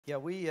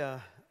Yeah,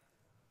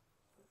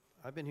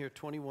 I've been here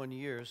 21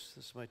 years.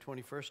 This is my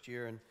 21st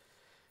year, and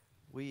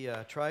we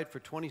tried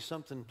for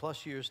 20-something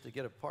plus years to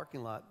get a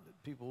parking lot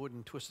that people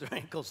wouldn't twist their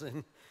ankles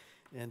in,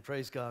 and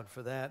praise God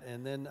for that.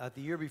 And then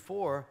the year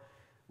before,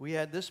 we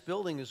had this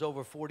building is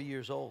over 40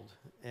 years old,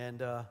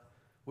 and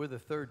we're the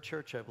third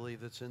church, I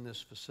believe, that's in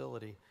this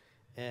facility.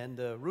 And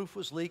the roof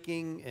was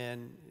leaking,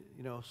 and,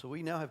 so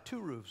we now have two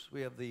roofs.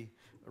 We have the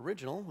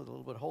original with a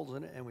little bit of holes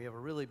in it, and we have a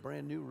really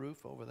brand new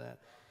roof over that.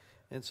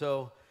 And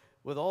so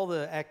with all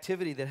the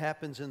activity that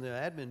happens in the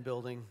admin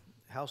building,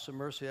 House of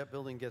Mercy, that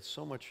building gets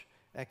so much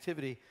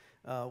activity.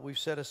 We've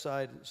set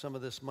aside some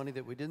of this money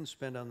that we didn't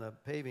spend on the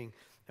paving,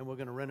 and we're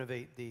going to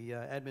renovate the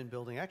admin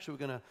building. Actually,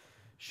 we're going to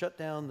shut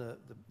down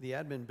the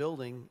admin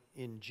building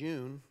in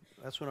June.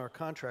 That's when our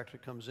contractor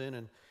comes in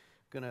and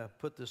going to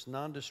put this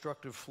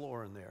non-destructive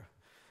floor in there.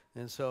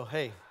 And so,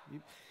 hey,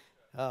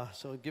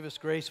 so give us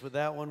grace with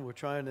that one. We're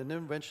trying, and then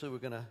eventually we're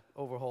going to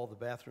overhaul the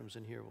bathrooms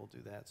in here. We'll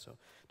do that. So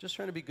just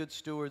trying to be good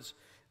stewards,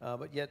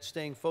 but yet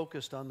staying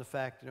focused on the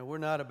fact, we're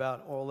not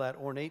about all that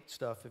ornate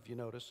stuff, if you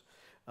notice,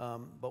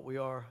 but we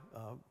are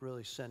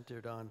really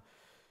centered on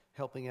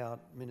helping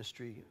out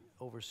ministry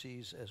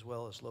overseas as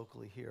well as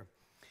locally here.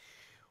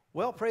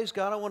 Well, praise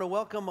God. I want to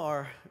welcome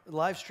our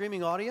live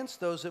streaming audience,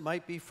 those that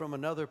might be from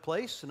another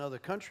place, another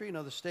country,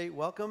 another state.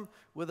 Welcome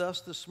with us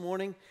this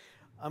morning.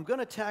 I'm going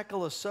to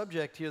tackle a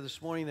subject here this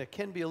morning that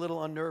can be a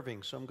little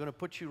unnerving, so I'm going to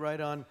put you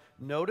right on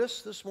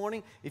notice this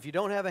morning. If you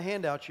don't have a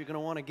handout, you're going to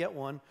want to get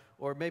one,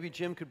 or maybe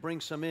Jim could bring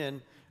some in.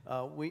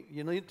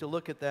 You need to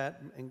look at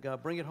that and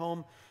bring it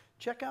home.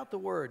 Check out the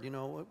Word.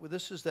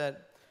 This is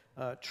that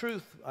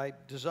truth I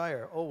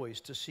desire always,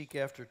 to seek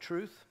after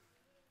truth.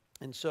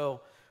 And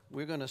so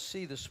we're going to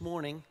see this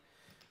morning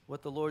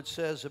what the Lord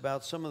says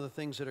about some of the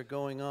things that are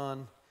going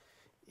on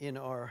in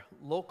our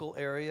local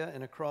area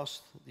and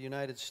across the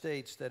United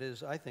States that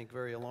is, I think,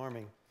 very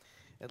alarming,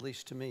 at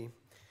least to me.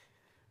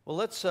 Well,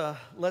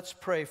 let's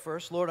pray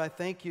first. Lord, I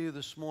thank you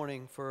this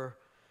morning for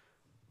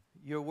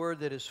your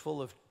word that is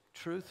full of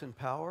truth and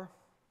power.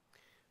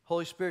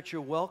 Holy Spirit,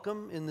 you're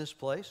welcome in this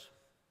place.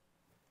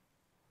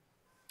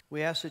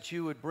 We ask that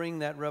you would bring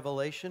that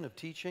revelation of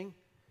teaching.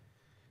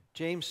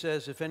 James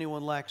says, if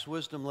anyone lacks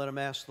wisdom, let him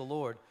ask the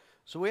Lord.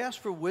 So we ask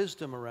for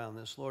wisdom around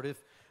this, Lord.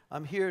 If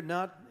I'm here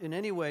not in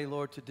any way,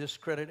 Lord, to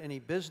discredit any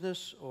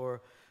business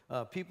or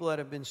people that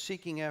have been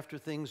seeking after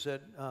things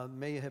that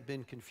may have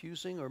been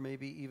confusing or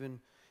maybe even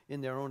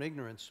in their own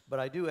ignorance. But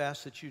I do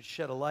ask that you'd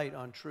shed a light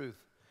on truth,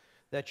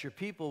 that your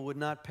people would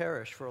not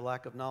perish for a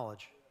lack of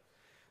knowledge.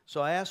 So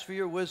I ask for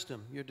your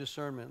wisdom, your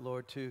discernment,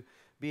 Lord, to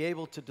be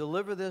able to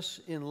deliver this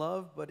in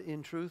love but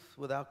in truth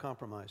without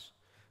compromise.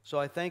 So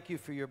I thank you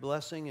for your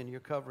blessing and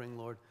your covering,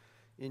 Lord,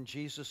 in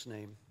Jesus'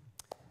 name.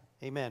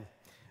 Amen.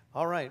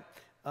 All right.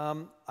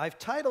 I've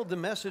titled the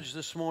message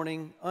this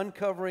morning,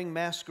 Uncovering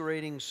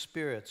Masquerading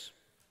Spirits.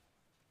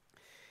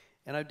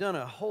 And I've done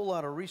a whole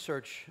lot of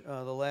research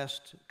the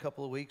last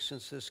couple of weeks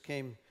since this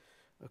came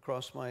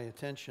across my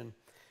attention.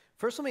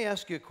 First, let me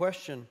ask you a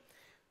question.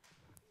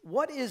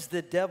 What is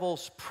the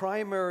devil's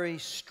primary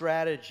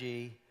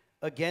strategy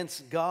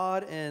against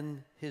God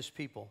and his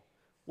people?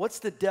 What's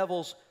the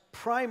devil's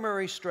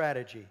primary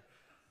strategy?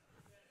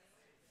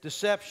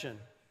 Deception.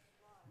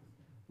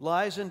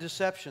 Lies and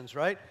deceptions,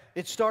 right?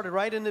 It started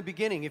right in the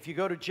beginning. If you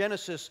go to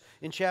Genesis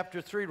in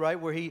chapter 3, right,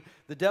 where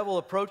the devil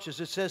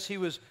approaches, it says he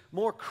was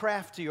more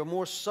crafty or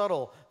more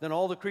subtle than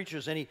all the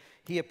creatures. And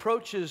he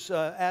approaches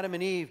Adam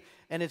and Eve,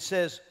 and it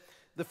says,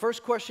 the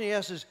first question he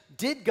asks is,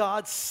 did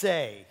God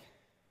say?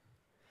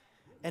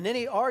 And then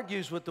he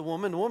argues with the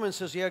woman. The woman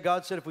says, yeah,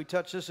 God said if we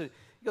touch this. He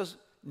goes,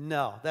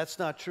 no, that's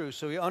not true.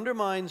 So he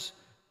undermines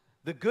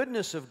the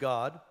goodness of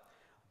God,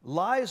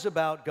 lies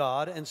about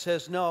God, and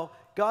says, no,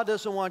 God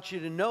doesn't want you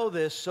to know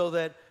this so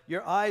that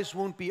your eyes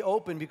won't be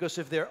open, because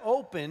if they're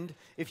opened,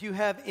 if you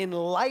have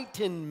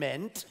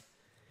enlightenment,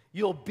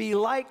 you'll be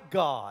like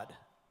God.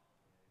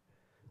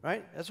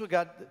 Right? That's what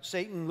got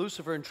Satan,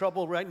 Lucifer, in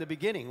trouble right in the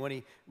beginning when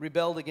he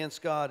rebelled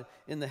against God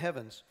in the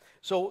heavens.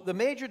 So the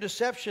major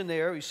deception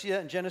there, you see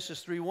that in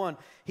Genesis 3:1,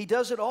 he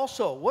does it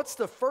also. What's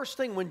the first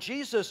thing when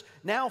Jesus,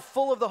 now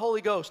full of the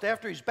Holy Ghost,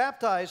 after he's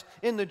baptized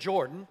in the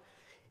Jordan,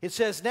 it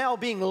says now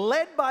being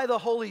led by the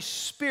Holy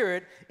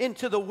Spirit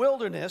into the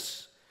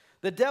wilderness,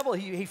 the devil,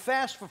 he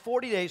fasts for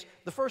 40 days.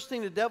 The first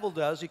thing the devil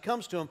does, he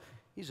comes to him,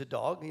 he's a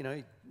dog,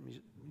 he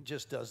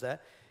just does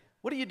that.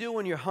 What do you do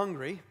when you're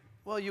hungry?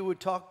 Well, you would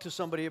talk to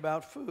somebody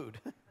about food.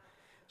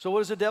 So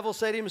what does the devil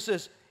say to him? He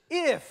says,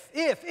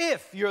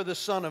 if you're the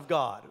Son of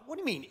God. What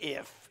do you mean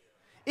if?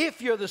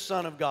 If you're the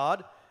Son of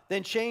God,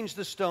 then change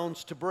the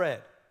stones to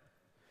bread.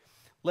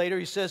 Later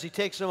he says, he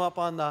takes him up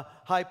on the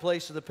high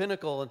place of the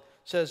pinnacle and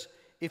says,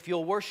 if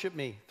you'll worship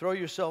me, throw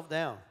yourself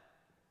down.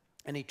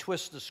 And he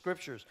twists the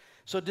scriptures.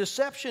 So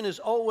deception has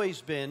always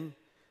been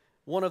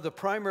one of the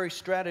primary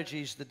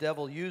strategies the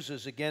devil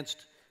uses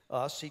against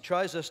us. He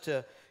tries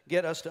to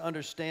get us to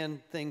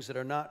understand things that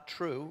are not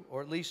true,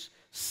 or at least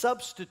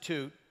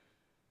substitute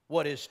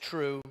what is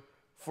true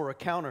for a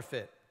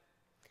counterfeit.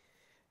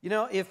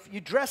 If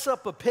you dress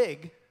up a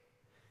pig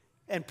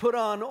and put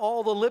on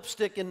all the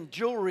lipstick and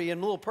jewelry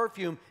and little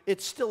perfume,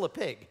 it's still a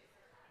pig,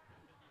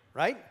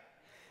 right?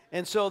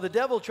 And so the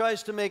devil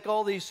tries to make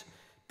all these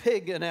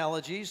pig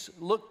analogies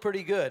look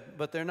pretty good,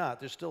 but they're not.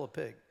 They're still a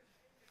pig.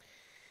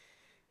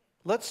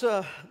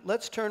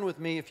 Let's turn with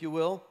me, if you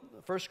will.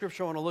 The first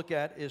scripture I want to look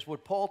at is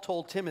what Paul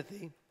told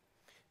Timothy.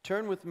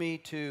 Turn with me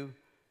to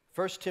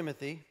 1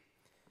 Timothy.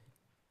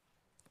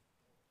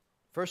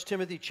 1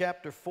 Timothy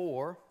chapter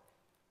 4.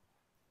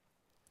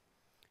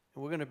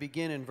 And we're going to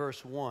begin in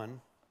verse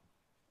 1.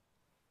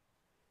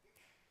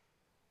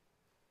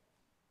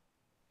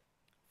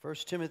 1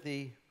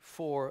 Timothy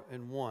 4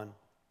 and 1.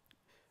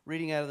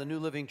 Reading out of the New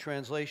Living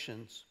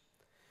Translations.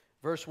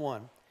 Verse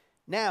 1.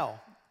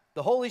 Now,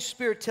 the Holy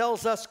Spirit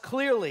tells us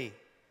clearly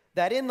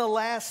that in the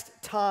last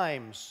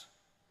times,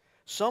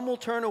 some will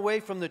turn away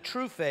from the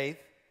true faith,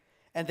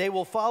 and they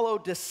will follow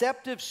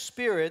deceptive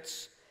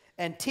spirits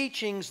and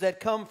teachings that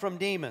come from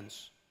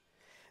demons.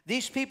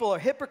 These people are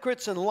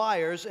hypocrites and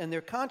liars, and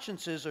their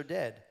consciences are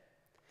dead.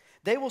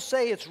 They will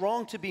say it's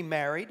wrong to be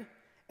married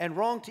and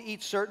wrong to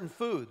eat certain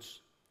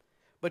foods.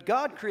 But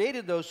God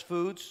created those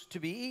foods to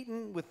be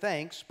eaten with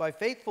thanks by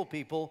faithful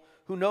people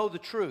who know the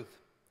truth.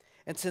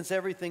 And since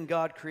everything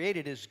God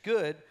created is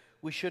good,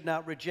 we should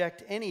not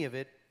reject any of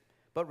it,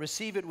 but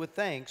receive it with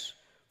thanks,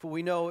 for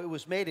we know it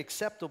was made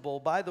acceptable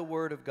by the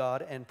word of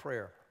God and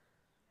prayer.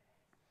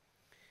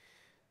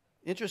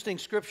 Interesting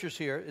scriptures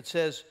here. It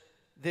says,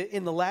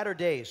 in the latter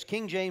days,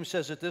 King James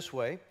says it this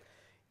way,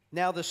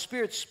 now the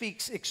Spirit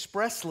speaks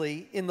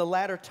expressly in the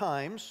latter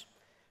times,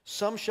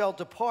 some shall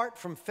depart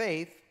from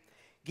faith,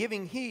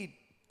 giving heed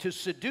to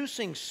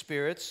seducing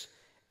spirits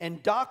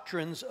and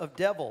doctrines of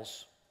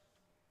devils.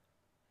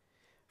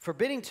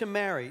 Forbidding to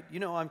marry. You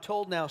know, I'm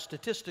told now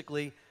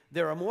statistically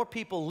there are more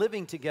people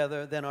living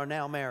together than are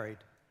now married.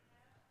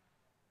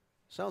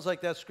 Sounds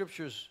like that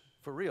scripture's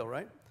for real,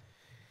 right?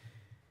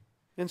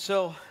 And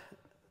so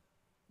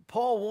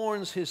Paul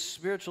warns his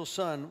spiritual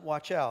son,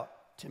 watch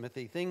out,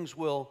 Timothy. Things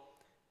will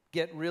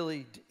get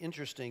really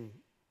interesting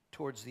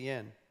towards the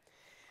end.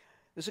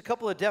 There's a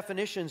couple of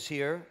definitions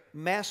here.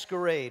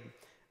 Masquerade.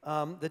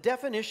 The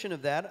definition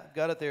of that, I've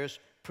got it there, is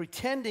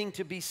pretending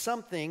to be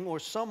something or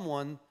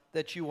someone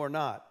that you are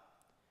not.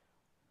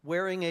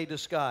 Wearing a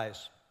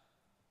disguise.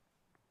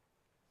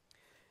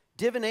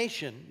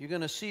 Divination, you're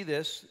going to see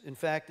this. In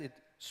fact, it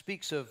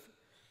speaks of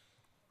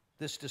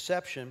this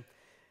deception.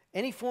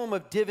 Any form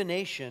of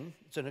divination,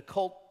 it's an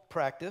occult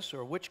practice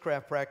or a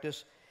witchcraft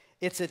practice,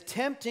 it's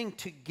attempting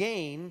to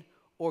gain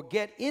or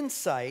get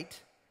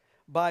insight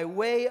by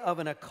way of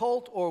an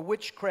occult or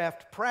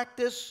witchcraft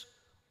practice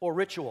or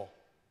ritual.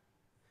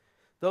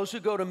 Those who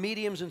go to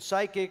mediums and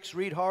psychics,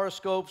 read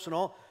horoscopes and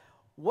all,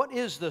 what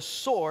is the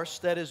source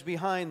that is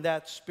behind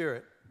that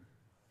spirit?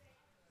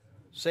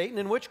 Satan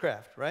and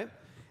witchcraft, right?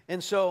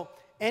 And so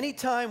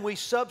anytime we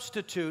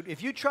substitute,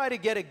 if you try to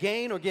get a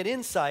gain or get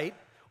insight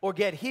or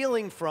get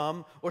healing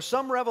from or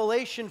some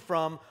revelation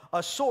from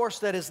a source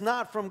that is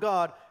not from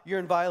God, you're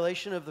in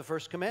violation of the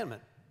first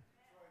commandment.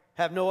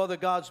 Have no other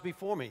gods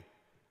before me.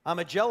 I'm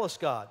a jealous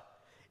God.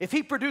 If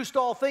he produced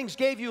all things,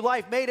 gave you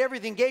life, made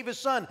everything, gave his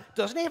son,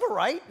 doesn't he have a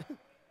right?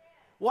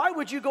 Why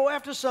would you go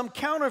after some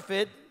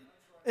counterfeit,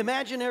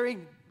 imaginary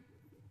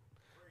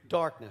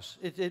darkness?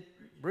 It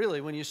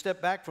really, when you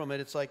step back from it,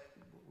 it's like,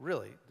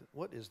 really,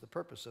 what is the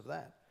purpose of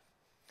that?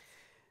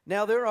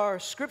 Now, there are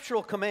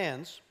scriptural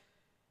commands.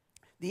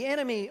 The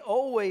enemy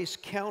always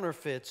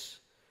counterfeits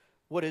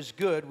what is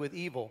good with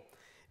evil.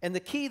 And the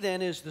key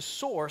then is the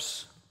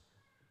source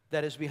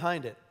that is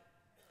behind it.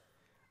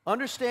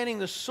 Understanding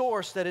the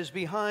source that is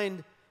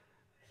behind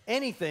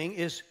anything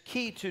is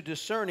key to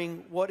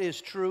discerning what is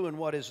true and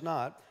what is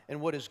not,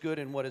 and what is good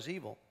and what is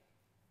evil.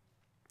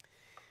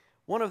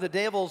 One of the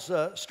devil's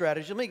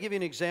strategies, let me give you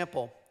an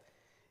example.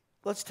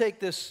 Let's take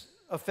this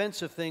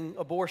offensive thing,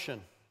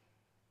 abortion.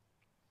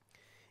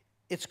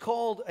 It's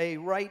called a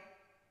right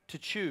to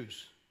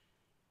choose.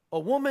 A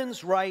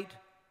woman's right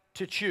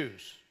to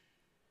choose.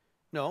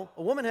 No,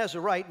 a woman has a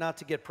right not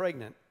to get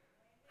pregnant.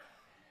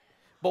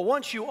 But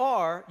once you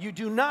are, you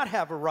do not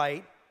have a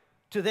right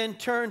to then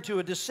turn to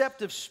a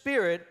deceptive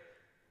spirit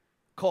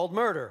called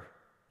murder,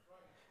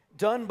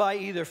 done by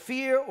either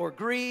fear or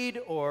greed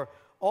or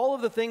all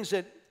of the things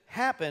that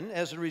happen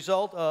as a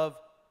result of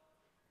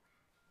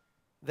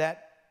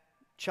that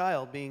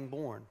child being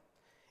born.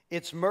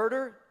 It's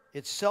murder,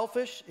 it's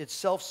selfish, it's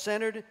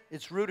self-centered,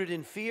 it's rooted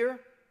in fear.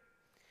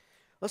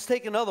 Let's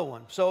take another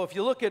one. So if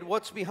you look at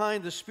what's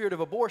behind the spirit of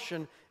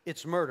abortion,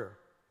 it's murder.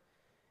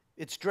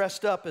 It's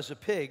dressed up as a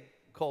pig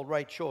called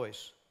right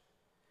choice.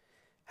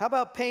 How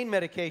about pain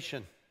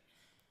medication?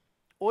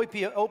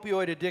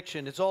 Opioid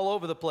addiction, it's all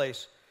over the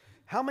place.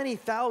 How many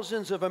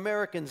thousands of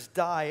Americans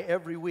die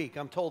every week?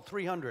 I'm told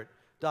 300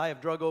 die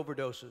of drug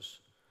overdoses.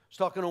 I was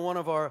talking to one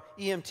of our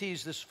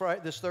EMTs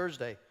this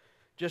Thursday,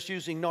 just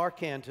using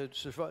Narcan to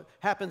survive.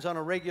 Happens on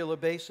a regular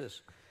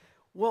basis.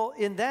 Well,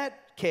 in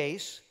that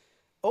case,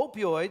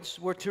 opioids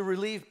were to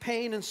relieve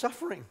pain and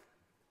suffering.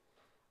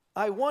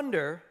 I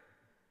wonder,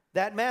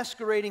 that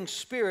masquerading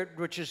spirit,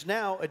 which is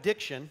now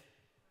addiction,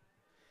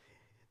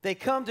 They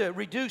come to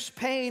reduce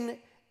pain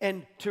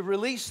and to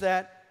release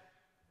that.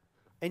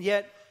 And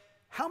yet,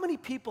 how many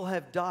people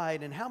have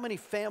died and how many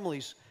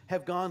families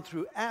have gone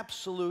through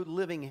absolute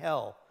living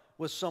hell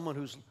with someone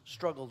who's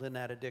struggled in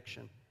that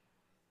addiction?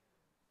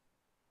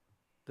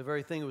 The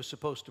very thing it was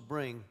supposed to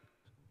bring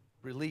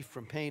relief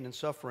from pain and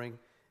suffering,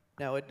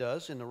 now it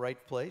does in the right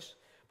place.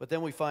 But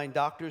then we find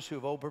doctors who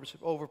have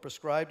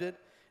overprescribed it.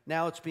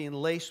 Now it's being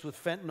laced with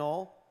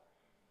fentanyl.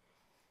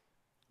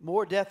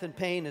 More death and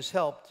pain has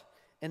helped.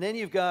 And then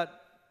you've got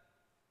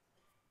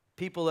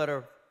people that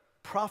are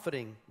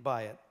profiting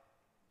by it.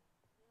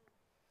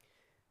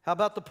 How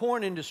about the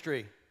porn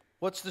industry?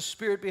 What's the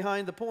spirit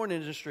behind the porn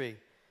industry?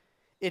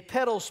 It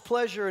peddles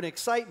pleasure and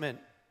excitement,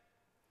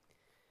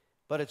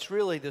 but it's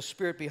really the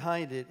spirit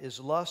behind it is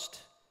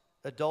lust,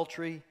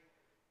 adultery,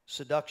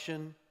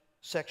 seduction,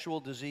 sexual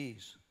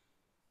disease.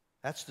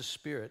 That's the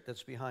spirit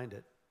that's behind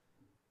it.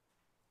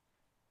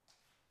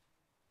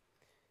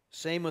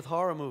 Same with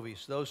horror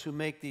movies, those who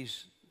make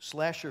these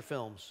slasher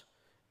films.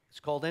 It's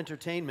called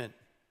entertainment.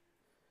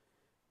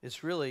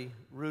 It's really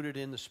rooted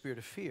in the spirit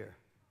of fear.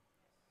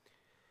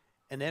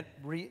 And that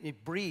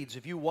it breeds,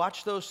 if you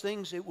watch those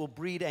things, it will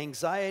breed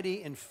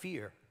anxiety and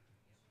fear.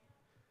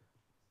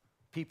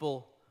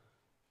 People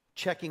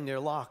checking their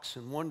locks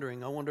and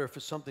wondering, I wonder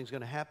if something's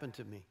going to happen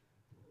to me.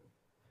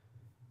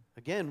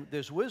 Again,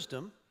 there's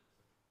wisdom,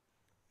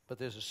 but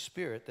there's a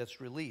spirit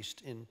that's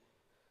released in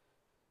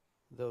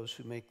those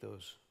who make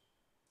those.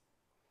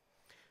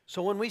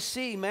 So when we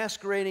see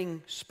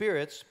masquerading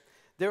spirits,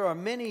 there are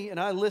many, and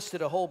I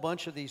listed a whole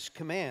bunch of these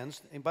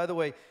commands. And by the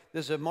way,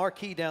 there's a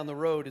marquee down the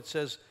road. It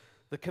says,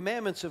 the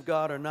commandments of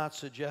God are not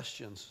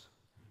suggestions.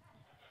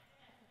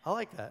 I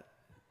like that.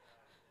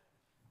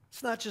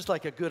 It's not just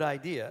like a good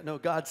idea. No,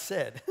 God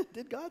said.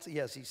 Did God say?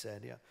 Yes, he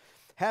said, yeah.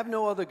 Have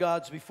no other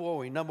gods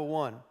before me, number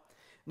one.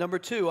 Number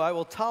two, I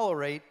will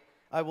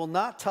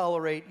not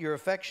tolerate your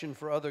affection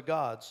for other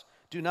gods.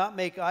 Do not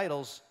make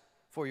idols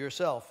for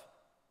yourself.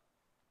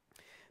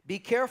 Be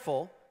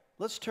careful.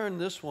 Let's turn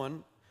this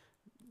one.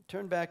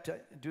 Turn back to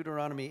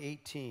Deuteronomy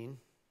 18.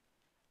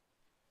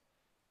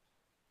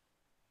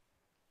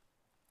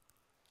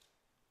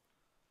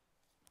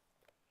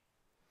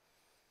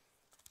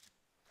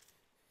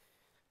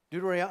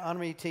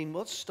 Deuteronomy 18,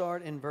 let's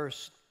start in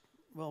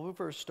we'll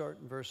first start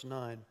in verse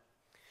 9.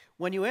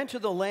 When you enter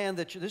the land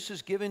this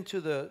is given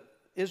to the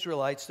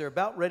Israelites, they're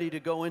about ready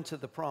to go into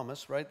the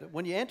promise, right?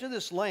 When you enter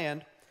this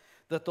land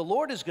that the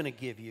Lord is going to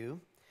give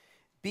you,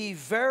 be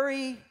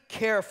very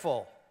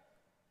careful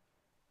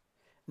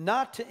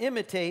not to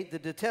imitate the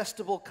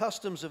detestable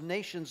customs of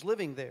nations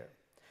living there.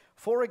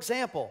 For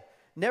example,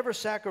 never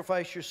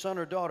sacrifice your son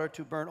or daughter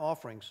to burnt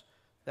offerings.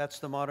 That's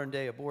the modern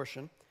day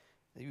abortion.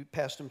 You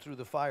passed them through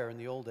the fire in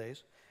the old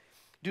days.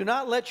 Do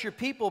not let your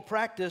people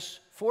practice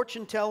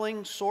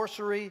fortune-telling,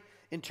 sorcery,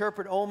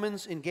 interpret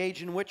omens,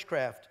 engage in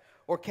witchcraft,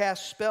 or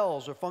cast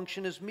spells, or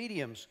function as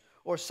mediums,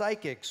 or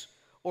psychics,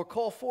 or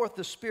call forth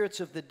the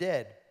spirits of the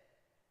dead.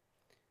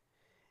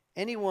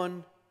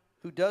 Anyone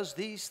who does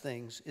these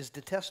things is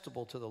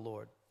detestable to the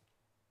Lord.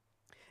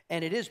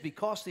 And it is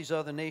because these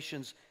other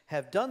nations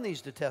have done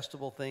these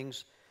detestable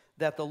things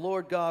that the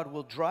Lord God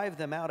will drive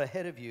them out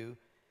ahead of you.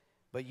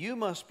 But you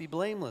must be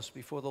blameless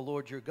before the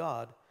Lord your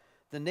God.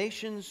 The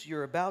nations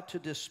you're about to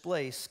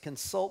displace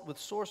consult with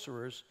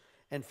sorcerers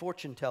and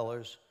fortune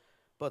tellers,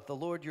 but the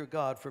Lord your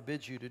God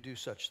forbids you to do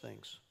such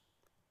things.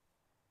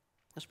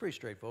 That's pretty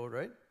straightforward,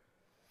 right?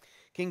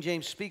 King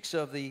James speaks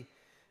of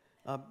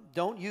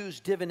don't use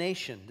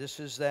divination. This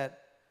is that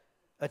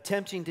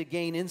attempting to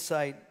gain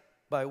insight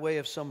by way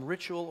of some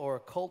ritual or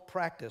occult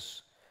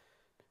practice.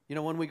 You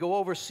know, when we go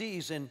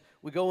overseas and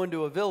we go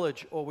into a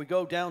village or we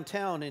go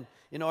downtown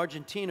in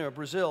Argentina or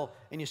Brazil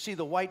and you see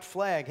the white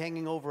flag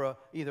hanging over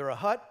either a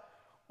hut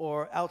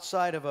or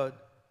outside of a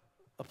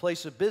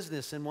place of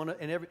business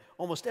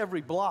almost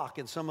every block,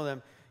 in some of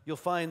them you'll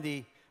find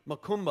the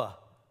Macumba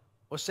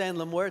or San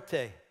La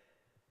Muerte,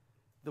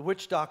 the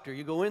witch doctor.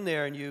 You go in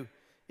there and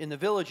in the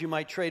village you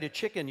might trade a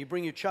chicken. You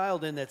bring your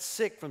child in that's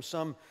sick from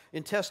some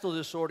intestinal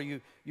disorder.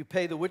 You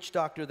pay the witch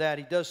doctor that.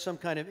 He does some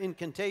kind of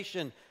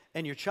incantation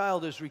and your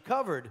child is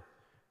recovered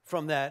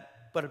from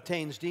that, but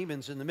obtains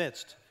demons in the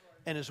midst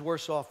and is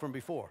worse off from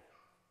before.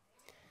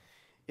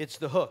 It's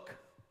the hook.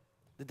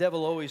 The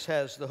devil always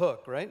has the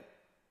hook, right?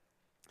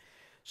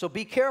 So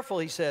be careful,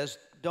 he says.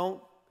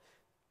 Don't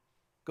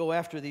go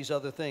after these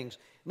other things.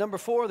 Number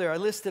 4 there, I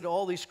listed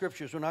all these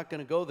scriptures. We're not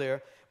going to go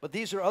there, but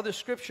these are other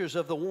scriptures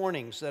of the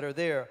warnings that are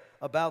there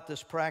about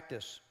this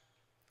practice.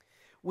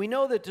 We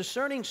know that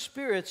discerning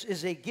spirits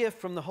is a gift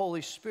from the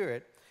Holy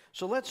Spirit.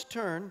 So let's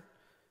turn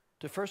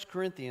to 1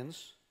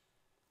 Corinthians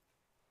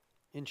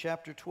in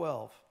chapter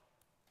 12.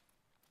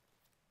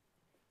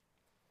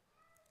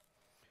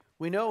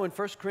 We know in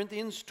 1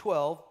 Corinthians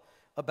 12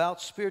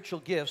 about spiritual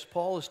gifts.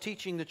 Paul is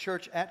teaching the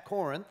church at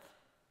Corinth.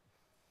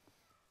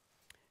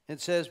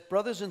 It says,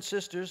 brothers and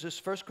sisters, this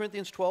is 1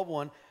 Corinthians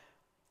 12:1.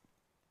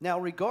 Now,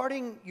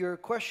 regarding your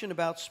question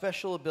about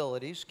special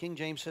abilities, King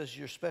James says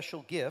your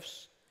special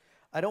gifts,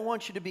 I don't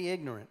want you to be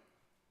ignorant.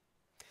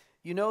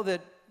 You know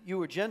that you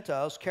were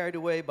Gentiles, carried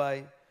away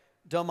by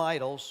dumb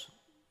idols,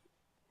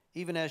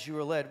 even as you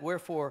were led.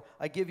 Wherefore,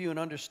 I give you an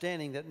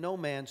understanding that no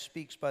man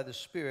speaks by the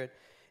Spirit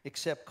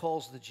except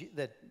calls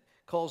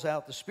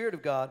out the Spirit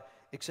of God,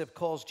 except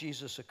calls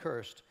Jesus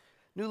accursed.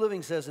 New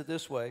Living says it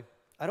this way.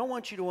 I don't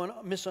want you to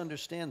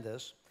misunderstand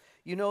this.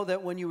 You know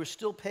that when you were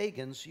still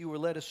pagans, you were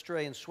led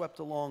astray and swept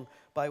along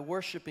by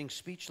worshiping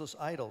speechless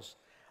idols.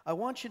 I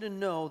want you to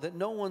know that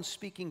no one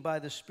speaking by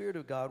the Spirit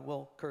of God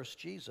will curse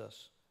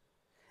Jesus.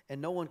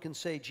 And no one can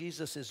say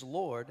Jesus is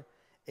Lord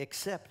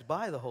except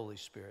by the Holy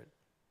Spirit.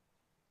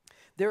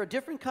 There are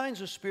different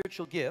kinds of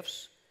spiritual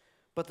gifts,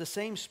 but the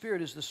same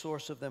Spirit is the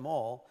source of them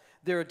all.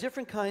 There are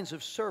different kinds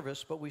of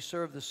service, but we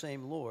serve the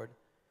same Lord.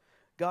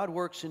 God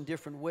works in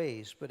different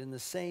ways, but in the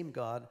same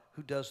God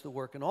who does the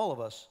work in all of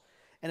us.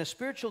 And a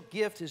spiritual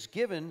gift is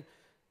given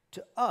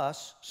to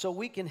us so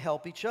we can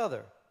help each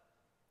other.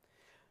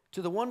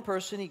 To the one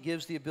person, he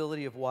gives the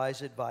ability of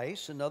wise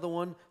advice, another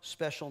one,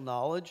 special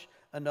knowledge,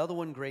 another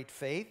one, great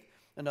faith,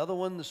 another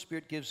one, the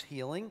Spirit gives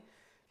healing.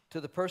 To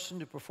the person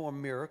to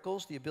perform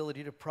miracles, the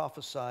ability to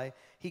prophesy.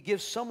 He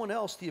gives someone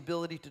else the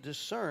ability to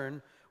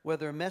discern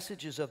whether a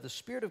message is of the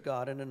Spirit of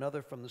God and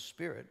another from the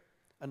Spirit,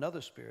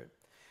 another Spirit.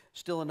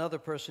 Still another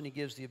person, he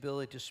gives the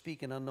ability to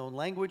speak in unknown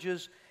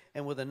languages,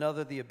 and with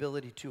another, the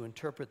ability to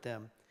interpret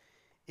them.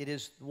 It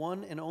is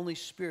one and only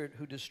Spirit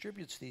who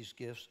distributes these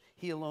gifts.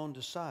 He alone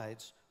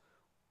decides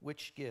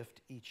which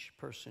gift each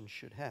person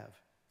should have.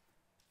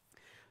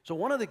 So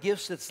one of the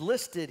gifts that's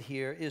listed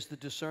here is the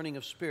discerning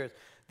of spirits,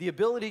 the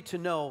ability to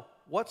know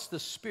what's the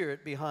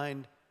spirit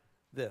behind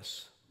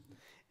this.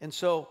 And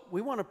so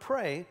we want to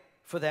pray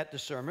for that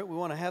discernment. We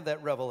want to have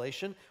that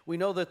revelation. We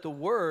know that the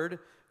Word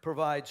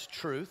provides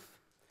truth.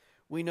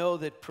 We know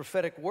that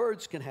prophetic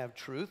words can have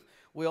truth.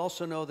 We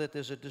also know that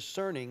there's a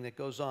discerning that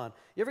goes on.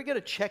 You ever get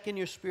a check in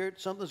your spirit?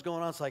 Something's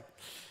going on. It's like,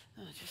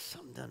 oh, just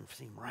something doesn't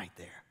seem right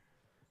there.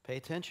 Pay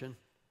attention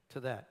to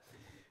that.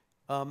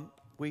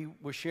 We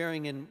were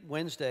sharing in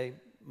Wednesday,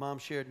 Mom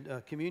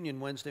shared communion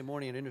Wednesday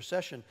morning in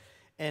intercession,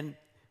 and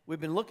we've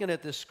been looking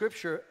at this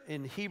scripture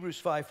in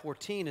Hebrews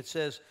 5:14. It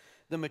says,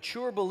 the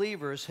mature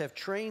believers have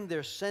trained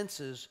their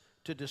senses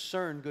to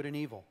discern good and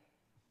evil.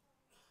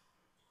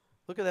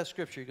 Look at that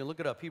scripture. You can look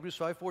it up. Hebrews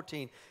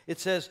 5:14. It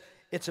says,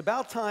 it's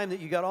about time that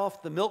you got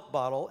off the milk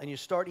bottle and you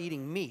start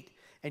eating meat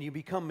and you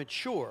become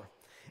mature.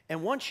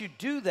 And once you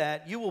do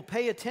that, you will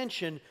pay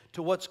attention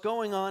to what's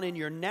going on in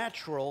your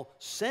natural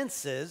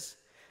senses,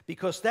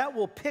 because that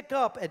will pick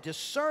up a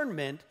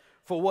discernment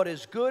for what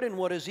is good and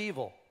what is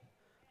evil.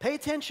 Pay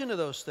attention to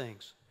those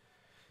things.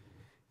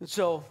 And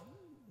so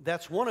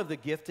that's one of the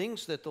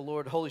giftings that the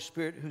Lord, Holy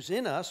Spirit, who's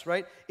in us,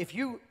 right? If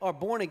you are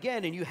born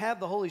again and you have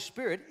the Holy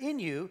Spirit in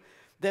you,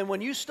 then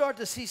when you start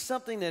to see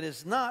something that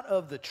is not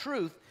of the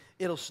truth,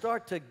 it'll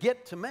start to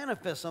get to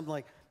manifest something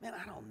like, man,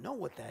 I don't know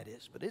what that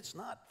is, but it's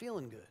not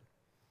feeling good.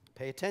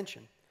 Pay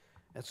attention.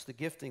 That's the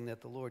gifting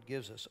that the Lord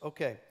gives us.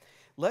 Okay,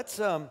 let's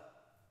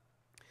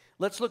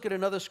look at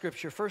another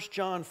scripture, 1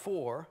 John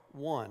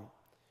 4:1.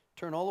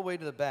 Turn all the way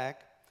to the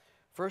back.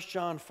 1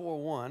 John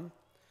 4:1.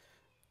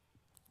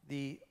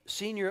 The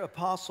senior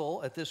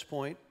apostle at this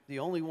point, the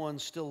only one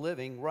still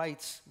living,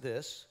 writes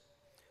this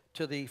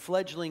to the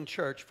fledgling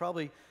church,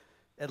 probably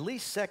at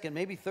least second,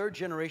 maybe third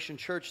generation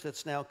church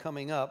that's now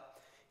coming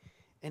up.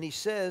 And he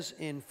says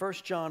in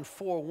 1 John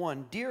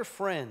 4:1, dear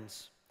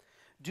friends,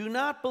 do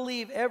not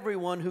believe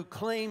everyone who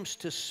claims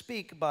to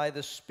speak by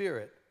the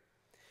Spirit.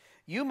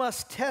 You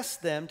must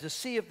test them to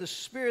see if the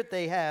spirit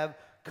they have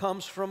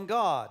comes from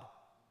God.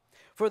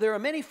 For there are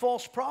many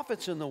false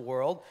prophets in the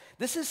world.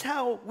 This is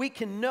how we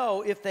can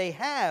know if they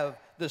have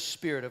the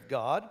Spirit of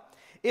God.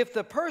 If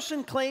the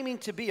person claiming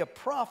to be a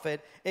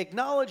prophet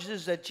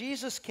acknowledges that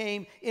Jesus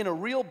came in a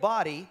real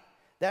body,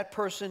 that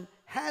person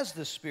has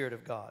the Spirit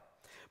of God.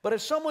 But if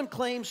someone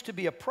claims to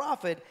be a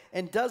prophet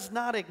and does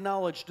not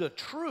acknowledge the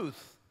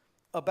truth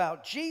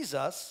about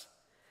Jesus,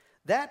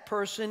 that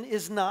person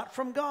is not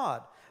from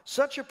God.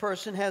 Such a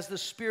person has the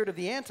spirit of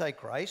the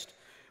Antichrist,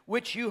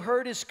 which you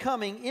heard is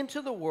coming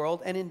into the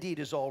world and indeed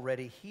is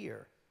already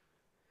here.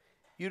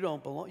 You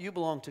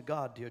belong to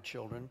God, dear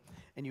children,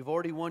 and you've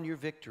already won your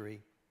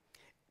victory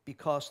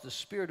because the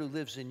Spirit who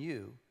lives in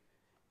you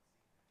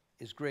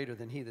is greater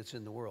than he that's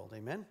in the world.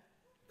 Amen?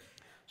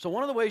 So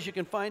one of the ways you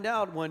can find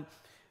out when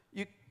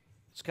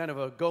it's kind of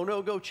a go,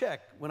 no, go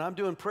check. When I'm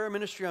doing prayer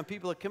ministry on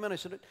people that come in, I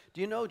said,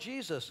 do you know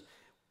Jesus?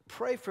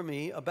 Pray for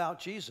me about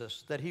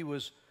Jesus, that he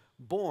was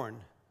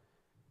born,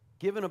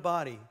 given a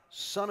body,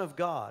 Son of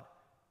God,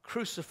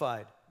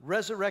 crucified,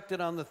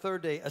 resurrected on the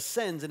third day,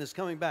 ascends and is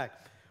coming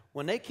back.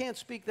 When they can't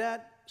speak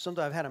that,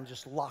 sometimes I've had them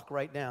just lock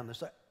right down. They're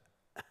like,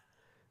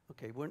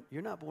 okay,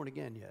 you're not born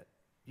again yet.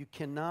 You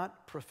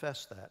cannot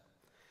profess that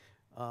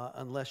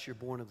unless you're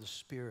born of the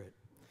Spirit.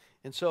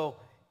 And so,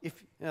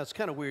 it's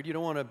kind of weird. You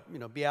don't want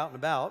to, be out and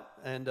about.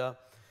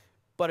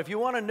 But if you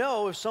want to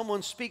know if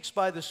someone speaks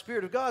by the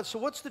Spirit of God, so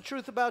what's the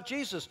truth about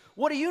Jesus?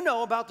 What do you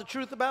know about the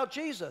truth about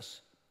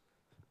Jesus?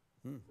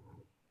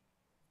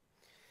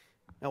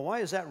 Now, why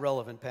is that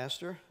relevant,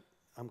 Pastor?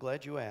 I'm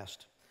glad you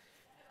asked.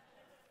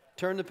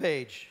 turn the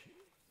page.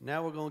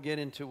 Now we're going to get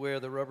into where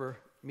the rubber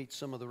meets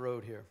some of the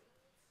road here.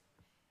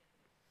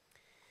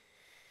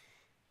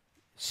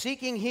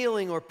 Seeking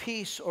healing or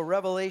peace or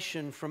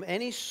revelation from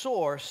any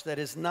source that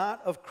is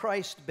not of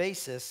Christ's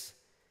basis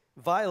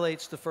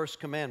violates the first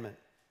commandment.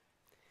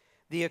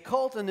 The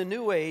occult in the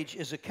New Age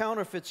is a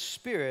counterfeit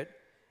spirit,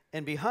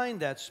 and behind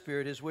that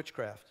spirit is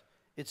witchcraft.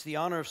 It's the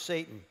honor of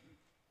Satan.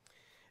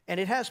 And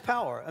it has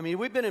power. I mean,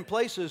 we've been in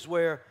places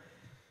where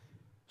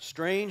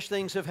strange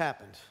things have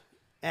happened.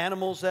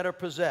 Animals that are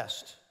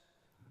possessed,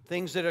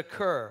 things that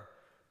occur,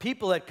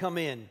 people that come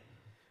in.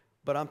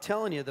 But I'm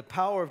telling you, the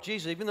power of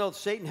Jesus, even though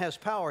Satan has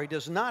power, he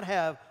does not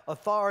have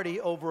authority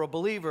over a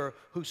believer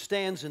who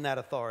stands in that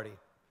authority.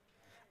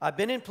 I've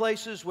been in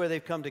places where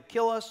they've come to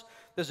kill us.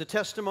 There's a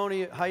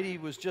testimony. Heidi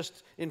was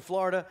just in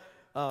Florida.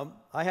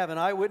 I have an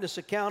eyewitness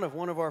account of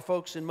one of our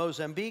folks in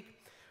Mozambique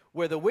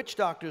where the witch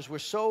doctors were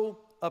so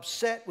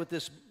upset with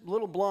this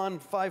little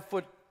blonde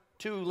 5'2"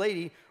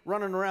 lady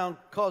running around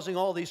causing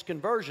all these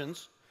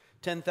conversions,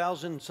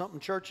 10,000 something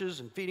churches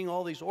and feeding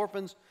all these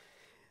orphans.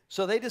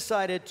 So they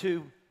decided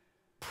to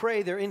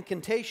pray their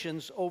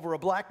incantations over a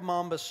black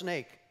mamba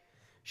snake.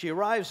 She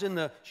arrives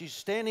she's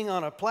standing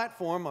on a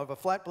platform of a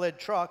flatbed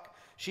truck.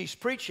 She's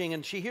preaching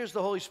and she hears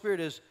the Holy Spirit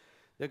is,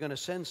 they're going to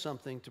send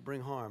something to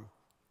bring harm.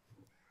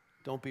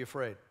 Don't be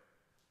afraid.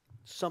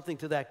 Something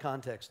to that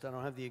context. I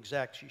don't have the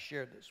exact, she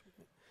shared this with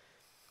me.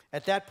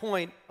 At that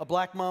point, a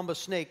black mamba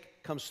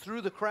snake comes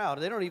through the crowd.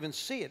 They don't even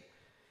see it.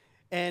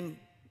 And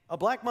a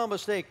black mamba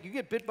snake, you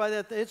get bit by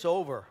that, it's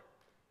over.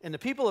 And the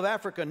people of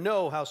Africa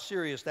know how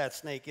serious that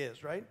snake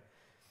is, right?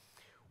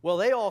 Well,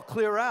 they all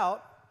clear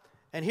out,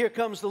 and here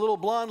comes the little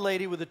blonde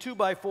lady with a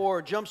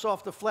 2x4, jumps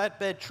off the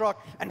flatbed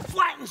truck, and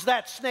flattens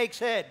that snake's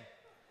head.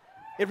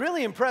 It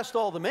really impressed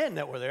all the men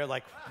that were there,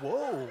 like,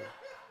 whoa.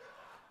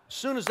 As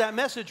soon as that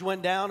message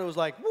went down, it was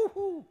like,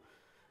 woohoo.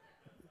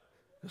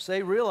 Because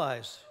they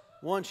realized,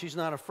 one, she's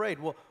not afraid.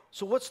 Well,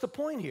 so what's the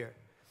point here?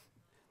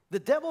 The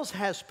devil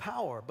has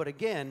power, but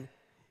again,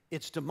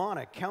 it's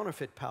demonic,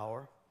 counterfeit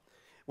power.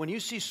 When you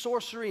see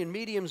sorcery and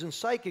mediums and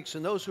psychics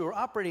and those who are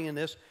operating in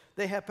this,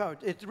 they have power.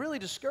 It really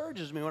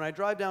discourages me when I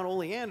drive down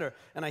Oleander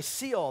and I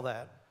see all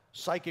that.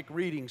 Psychic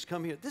readings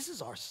come here. This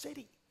is our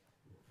city.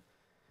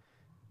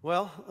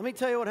 Well, let me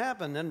tell you what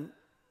happened. And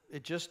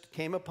it just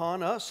came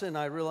upon us and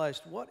I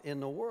realized, what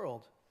in the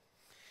world?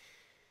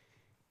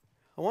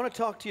 I want to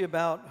talk to you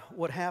about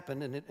what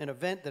happened, an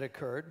event that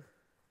occurred.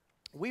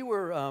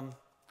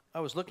 I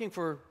was looking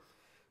for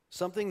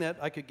something that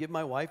I could give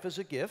my wife as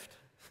a gift.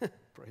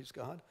 Praise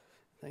God.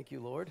 Thank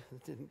you, Lord.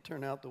 It didn't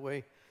turn out the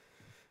way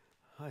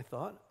I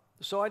thought.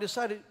 So I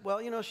decided,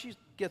 well, you know, she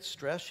gets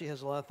stressed. She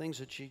has a lot of things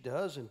that she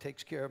does and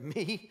takes care of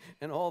me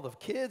and all the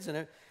kids.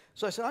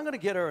 So I said, I'm going to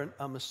get her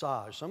a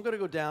massage. So I'm going to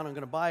go down. I'm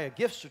going to buy a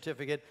gift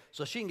certificate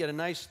so she can get a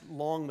nice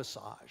long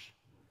massage.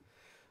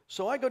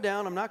 So I go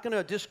down. I'm not going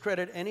to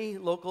discredit any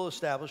local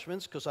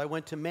establishments because I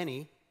went to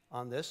many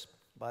on this,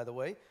 by the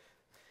way.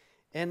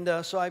 And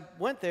so I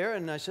went there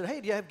and I said,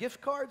 hey, do you have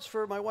gift cards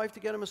for my wife to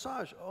get a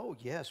massage? Oh,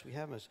 yes, we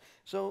have.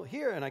 So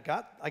here, and I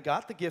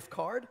got the gift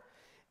card,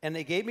 and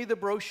they gave me the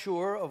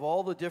brochure of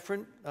all the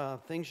different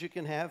things you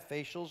can have,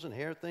 facials and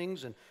hair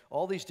things, and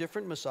all these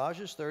different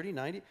massages, 30,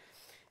 90.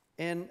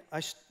 And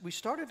we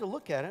started to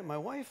look at it. My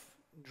wife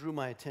drew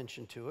my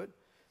attention to it.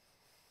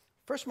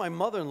 First, my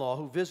mother-in-law,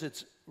 who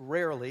visits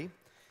rarely,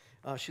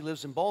 she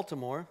lives in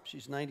Baltimore.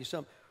 She's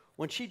 90-something.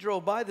 When she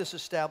drove by this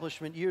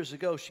establishment years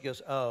ago, she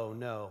goes, oh,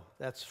 no,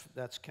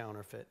 that's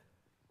counterfeit.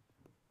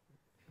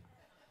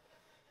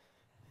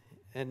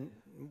 And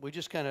we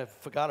just kind of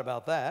forgot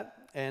about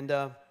that.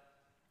 And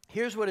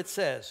here's what it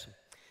says.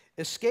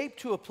 Escape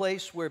to a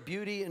place where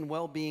beauty and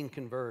well-being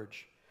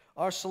converge.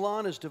 Our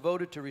salon is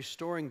devoted to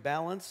restoring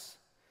balance,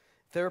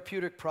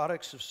 therapeutic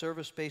products of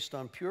service based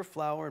on pure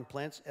flower and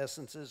plant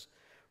essences,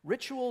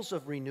 rituals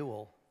of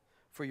renewal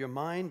for your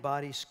mind,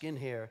 body, skin,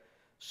 hair,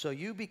 so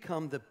you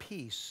become the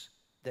peace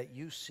that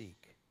you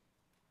seek.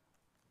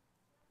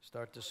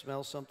 Start to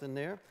smell something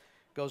there.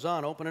 Goes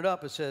on, open it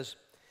up. It says,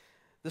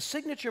 the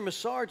signature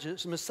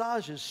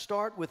massages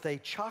start with a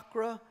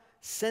chakra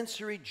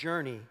sensory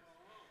journey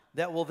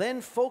that will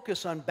then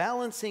focus on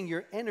balancing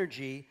your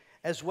energy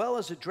as well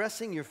as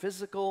addressing your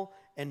physical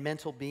and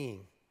mental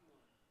being.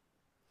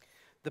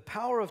 The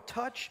power of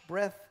touch,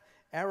 breath,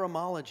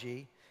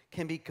 aromology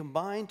can be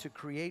combined to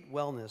create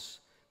wellness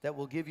that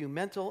will give you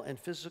mental and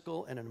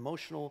physical and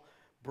emotional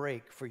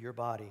break for your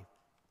body.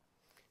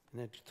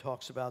 And it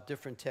talks about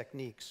different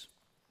techniques.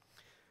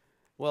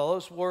 Well,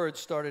 those words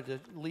started to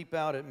leap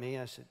out at me.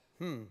 I said,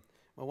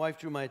 My wife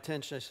drew my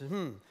attention. I said,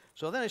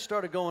 So then I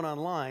started going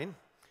online.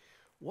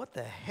 What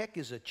the heck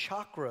is a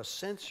chakra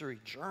sensory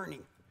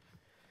journey?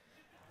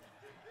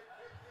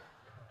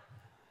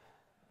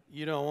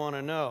 You don't want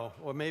to know,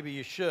 or maybe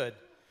you should.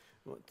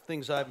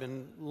 Things I've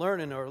been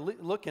learning or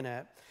looking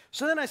at.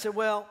 So then I said,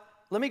 well,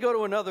 let me go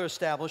to another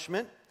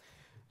establishment.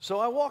 So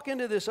I walk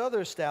into this other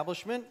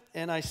establishment,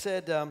 and I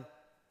said,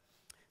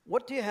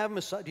 what do you have?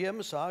 Do you have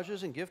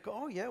massages and gift cards?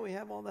 Oh, yeah, we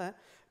have all that.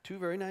 Two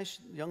very nice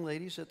young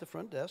ladies at the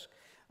front desk.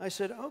 I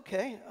said,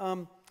 okay,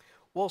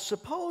 well,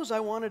 suppose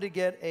I wanted to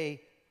get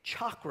a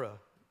chakra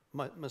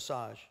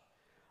massage.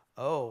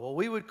 Oh, well,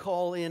 we would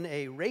call in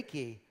a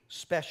Reiki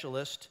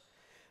specialist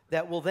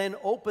that will then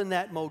open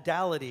that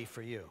modality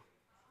for you.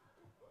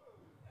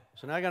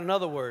 So now I got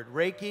another word,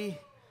 Reiki.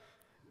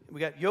 We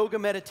got yoga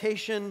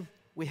meditation.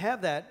 We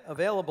have that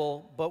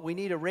available, but we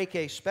need a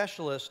Reiki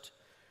specialist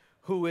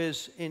who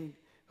has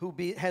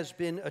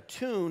been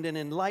attuned and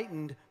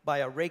enlightened by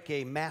a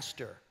Reiki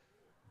master.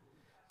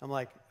 I'm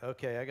like,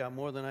 okay, I got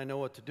more than I know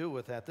what to do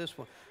with at this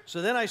point.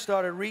 So then I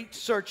started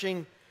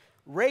researching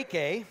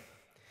Reiki,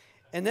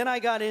 and then I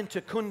got into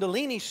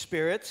Kundalini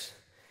spirits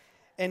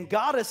and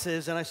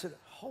goddesses, and I said,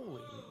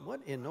 holy, what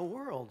in the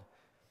world?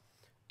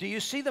 Do you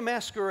see the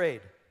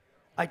masquerade?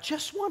 I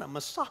just want a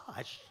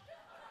massage.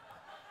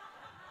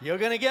 You're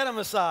going to get a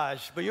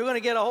massage, but you're going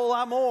to get a whole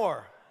lot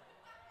more.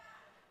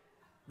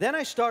 Then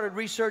I started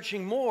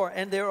researching more,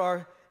 and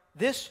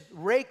this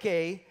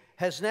Reiki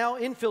has now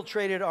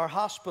infiltrated our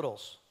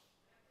hospitals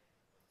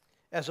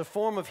as a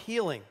form of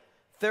healing,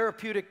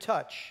 therapeutic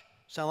touch.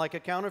 Sound like a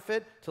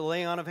counterfeit to the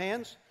laying on of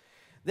hands?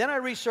 Then I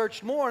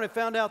researched more, and I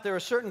found out there are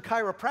certain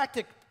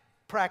chiropractic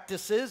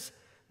practices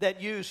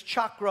that use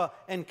chakra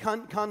and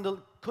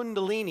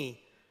kundalini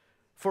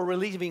for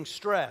relieving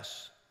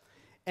stress.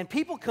 And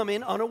people come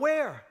in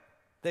unaware.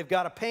 They've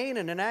got a pain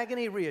and an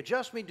agony,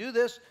 readjust me, do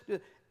this.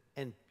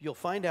 And you'll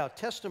find out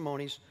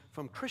testimonies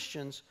from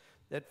Christians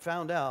that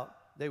found out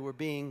they were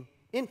being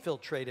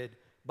infiltrated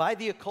by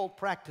the occult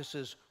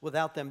practices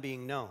without them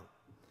being known.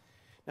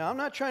 Now, I'm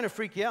not trying to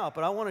freak you out,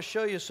 but I want to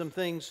show you some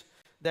things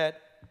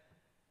that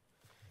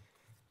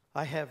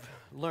I have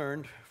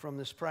learned from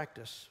this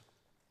practice.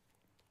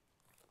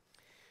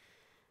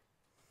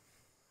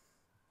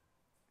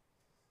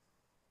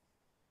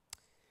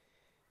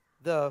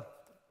 The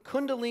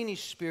Kundalini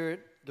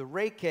spirit, the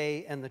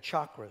Reiki, and the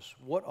chakras.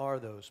 What are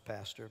those,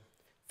 Pastor?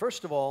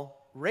 First of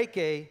all,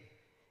 Reiki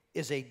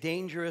is a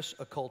dangerous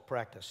occult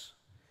practice.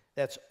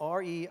 That's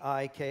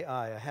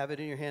R-E-I-K-I. I have it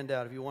in your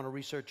handout if you want to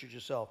research it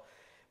yourself.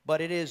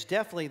 But it is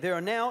definitely, there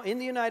are now in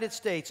the United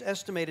States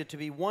estimated to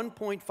be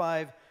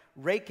 1.5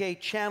 Reiki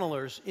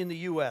channelers in the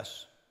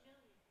U.S.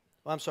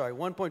 I'm sorry,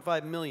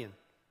 1.5 million.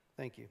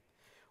 Thank you.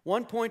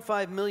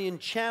 1.5 million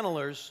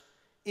channelers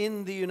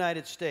in the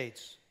United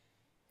States.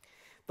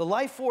 The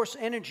life force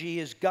energy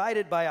is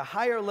guided by a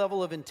higher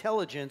level of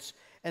intelligence,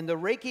 and the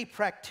Reiki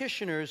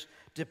practitioners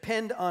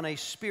depend on a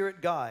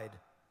spirit guide.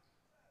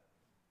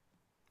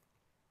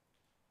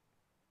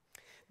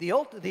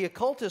 The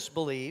occultists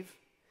believe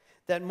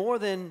that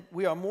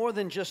we are more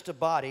than just a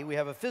body. We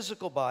have a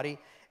physical body,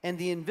 and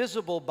the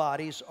invisible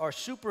bodies are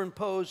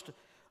superimposed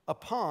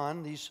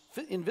upon, these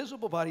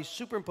invisible bodies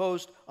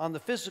superimposed on the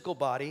physical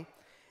body,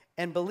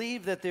 and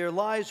believe that there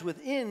lies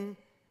within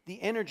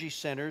the energy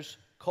centers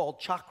called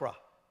chakra.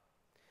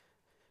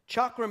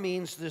 Chakra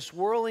means this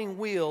whirling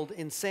wheel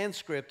in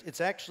Sanskrit.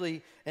 It's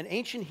actually an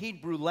ancient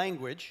Hebrew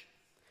language,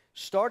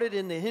 started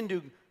in the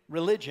Hindu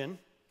religion.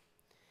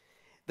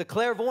 The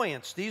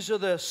clairvoyants, these are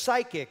the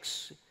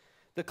psychics.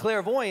 The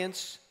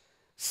clairvoyants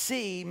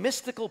see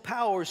mystical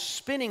powers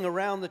spinning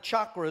around the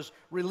chakras,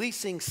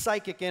 releasing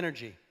psychic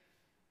energy.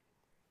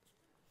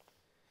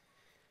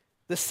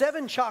 The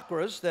 7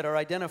 chakras that are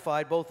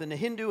identified both in the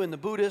Hindu and the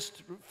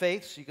Buddhist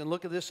faiths, you can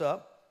look at this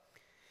up.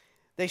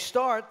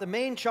 The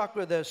main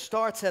chakra that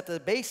starts at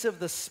the base of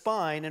the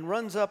spine and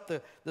runs up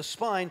the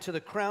spine to the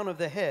crown of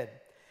the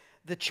head.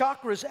 The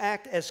chakras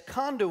act as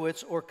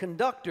conduits or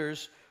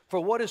conductors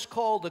for what is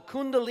called the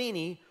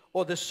kundalini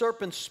or the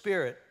serpent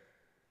spirit.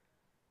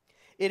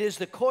 It is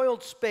the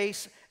coiled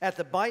space at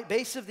the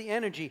base of the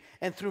energy,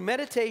 and through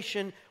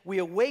meditation, we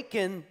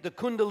awaken the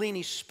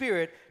kundalini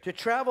spirit to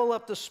travel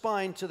up the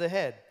spine to the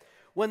head.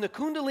 When the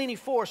kundalini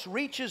force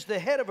reaches the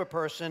head of a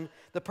person,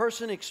 the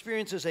person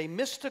experiences a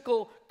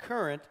mystical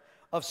current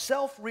of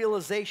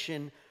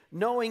self-realization,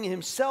 knowing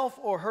himself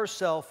or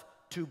herself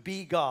to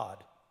be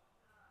God.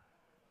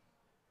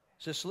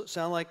 Does this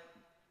sound like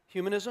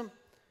humanism?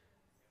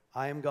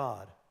 I am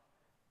God.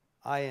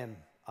 I am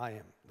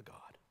the God.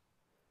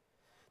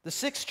 The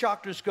 6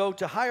 chakras go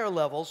to higher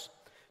levels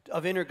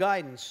of inner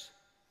guidance,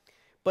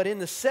 but in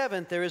the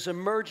 7th, there is a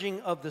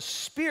merging of the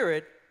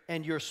spirit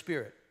and your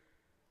spirit.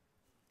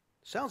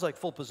 Sounds like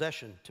full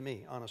possession to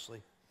me,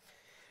 honestly.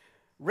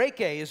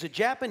 Reiki is a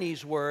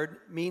Japanese word,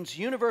 means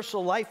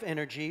universal life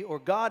energy or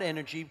God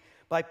energy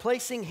by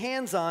placing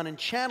hands on and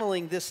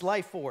channeling this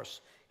life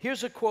force.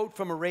 Here's a quote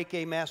from a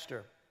Reiki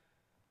master.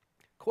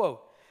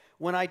 Quote,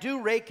 "When I do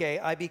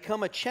Reiki, I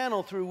become a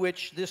channel through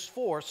which this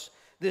force,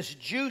 this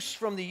juice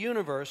from the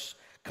universe,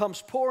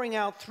 comes pouring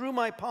out through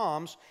my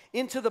palms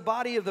into the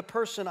body of the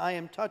person I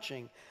am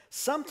touching.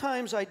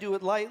 Sometimes I do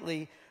it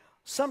lightly,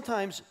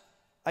 sometimes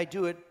I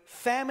do it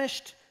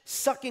famished,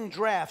 sucking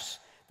drafts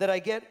that I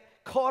get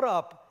caught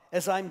up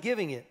as I'm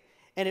giving it.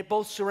 And it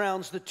both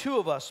surrounds the two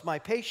of us, my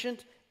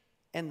patient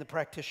and the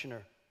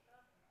practitioner."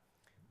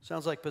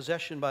 Sounds like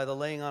possession by the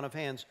laying on of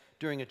hands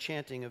during a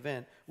chanting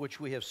event, which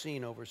we have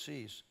seen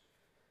overseas.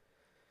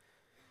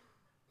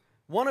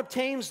 One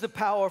obtains the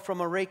power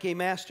from a Reiki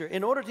master.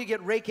 In order to get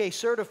Reiki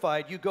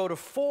certified, you go to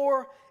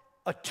 4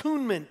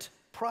 attunement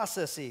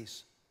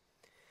processes.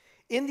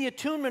 In the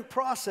attunement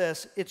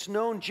process, it's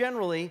known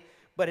generally,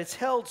 but it's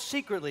held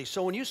secretly.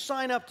 So when you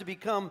sign up to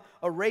become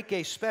a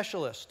Reiki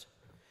specialist,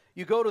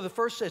 you go to the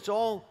first, it's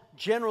all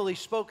generally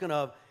spoken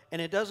of, and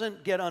it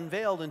doesn't get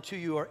unveiled until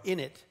you are in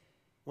it,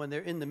 when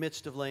they're in the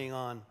midst of laying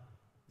on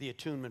the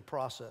attunement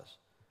process.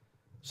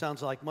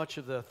 Sounds like much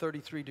of the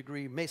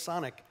 33-degree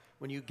Masonic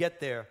when you get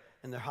there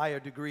and the higher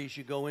degrees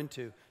you go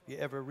into. If you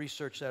ever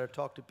research that or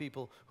talk to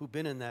people who've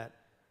been in that,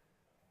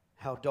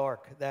 how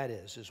dark that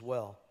is as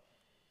well.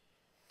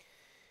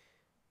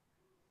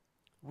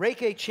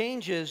 Reiki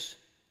changes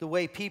the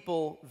way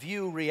people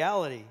view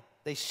reality.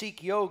 They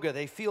seek yoga.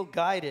 They feel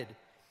guided.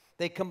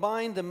 They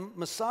combine the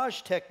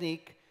massage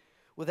technique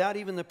without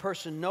even the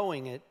person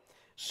knowing it,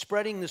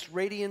 spreading this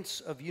radiance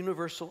of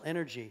universal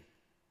energy.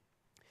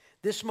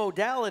 This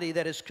modality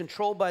that is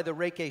controlled by the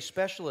Reiki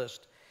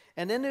specialist.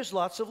 And then there's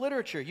lots of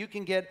literature. You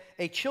can get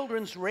a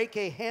children's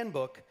Reiki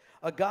handbook,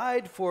 a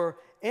guide for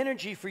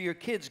energy for your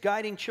kids,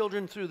 guiding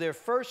children through their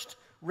first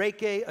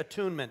Reiki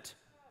attunement.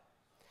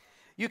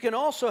 You can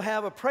also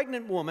have a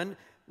pregnant woman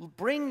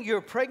bring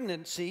your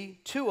pregnancy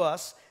to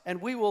us,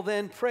 and we will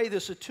then pray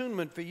this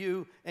attunement for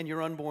you and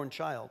your unborn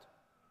child.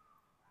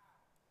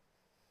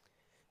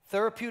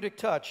 Therapeutic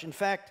touch. In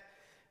fact,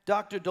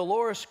 Dr.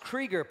 Dolores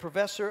Krieger,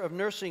 professor of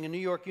nursing at New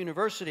York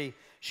University,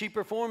 she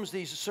performs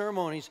these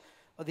ceremonies,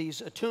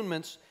 these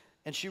attunements,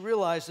 and she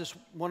realized this,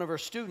 one of her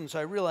students,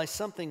 I realized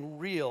something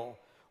real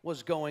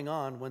was going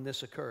on when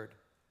this occurred.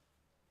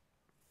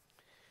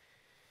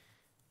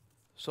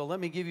 So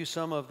let me give you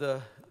some of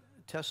the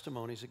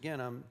testimonies.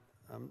 Again,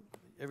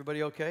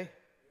 everybody okay?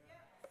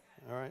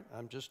 All right,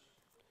 I'm just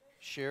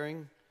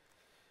sharing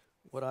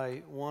what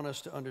I want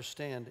us to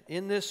understand.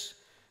 In this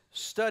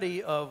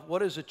study of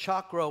what is a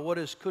chakra, what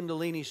is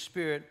Kundalini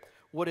spirit,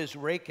 what is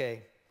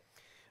Reiki,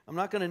 I'm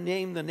not going to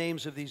name the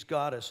names of these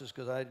goddesses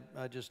because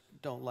I just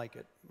don't like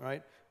it,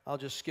 right? I'll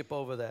just skip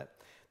over that.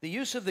 The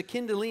use of the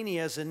Kundalini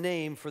as a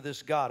name for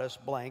this goddess,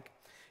 blank,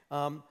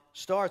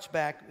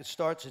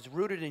 it's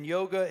rooted in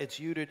yoga, it's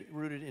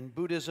rooted in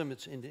Buddhism,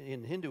 it's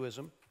in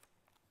Hinduism.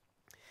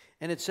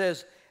 And it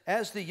says,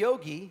 as the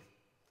yogi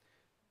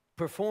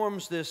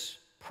performs this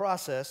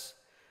process,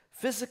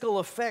 physical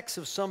effects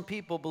of some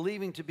people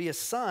believing to be a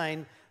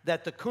sign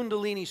that the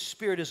Kundalini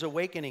spirit is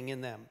awakening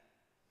in them.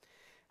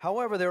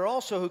 However, there are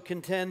also who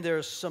contend there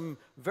are some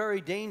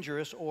very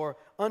dangerous or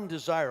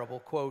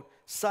undesirable, quote,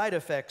 side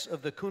effects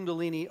of the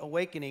Kundalini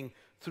awakening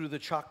through the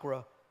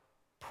chakra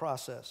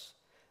process.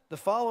 The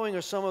following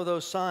are some of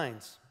those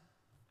signs.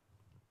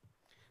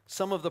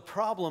 Some of the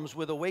problems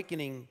with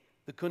awakening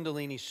the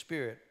Kundalini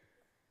spirit.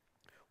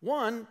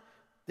 One,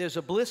 there's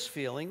a bliss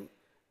feeling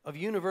of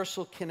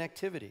universal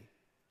connectivity.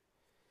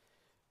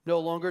 No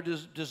longer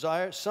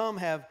desire. Some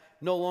have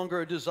no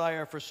longer a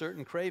desire for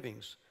certain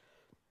cravings.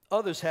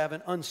 Others have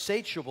an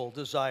unsatiable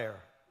desire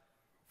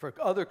for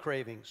other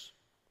cravings.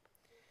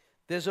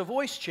 There's a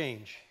voice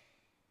change.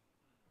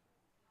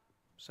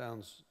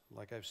 Sounds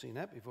like I've seen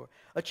that before.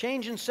 A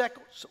change in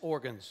sex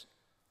organs.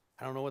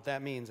 I don't know what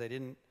that means.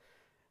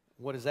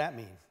 What does that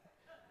mean?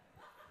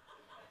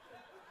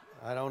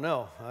 I don't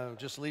know. I'll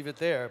just leave it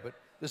there. But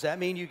does that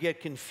mean you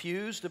get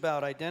confused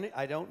about identity?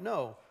 I don't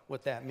know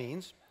what that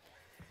means.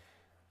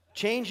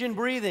 Change in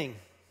breathing.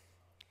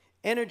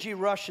 Energy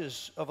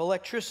rushes of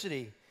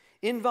electricity.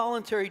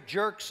 Involuntary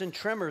jerks and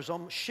tremors,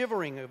 almost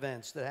shivering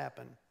events that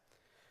happen.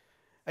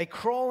 A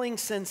crawling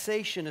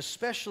sensation,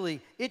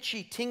 especially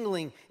itchy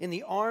tingling in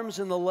the arms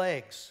and the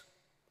legs.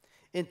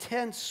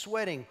 Intense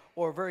sweating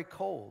or very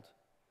cold.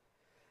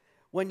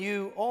 When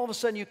all of a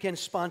sudden you can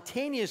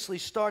spontaneously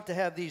start to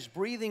have these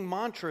breathing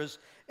mantras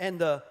and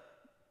the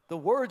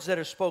words that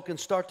are spoken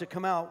start to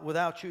come out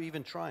without you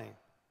even trying.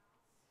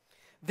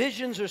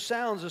 Visions or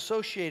sounds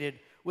associated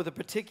with a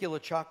particular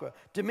chakra.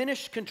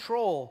 Diminished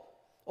control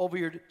over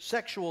your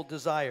sexual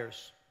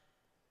desires.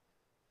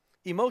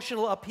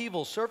 Emotional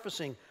upheaval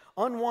surfacing.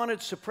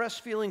 Unwanted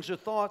suppressed feelings or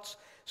thoughts.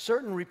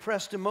 Certain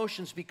repressed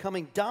emotions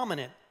becoming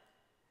dominant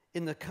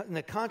in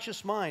the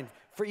conscious mind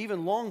for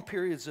even long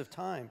periods of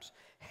times.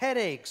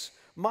 Headaches,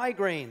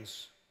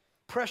 migraines,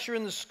 pressure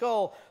in the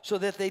skull so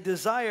that they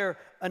desire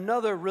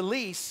another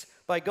release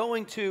by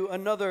going to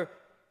another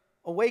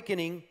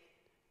awakening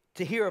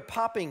to hear a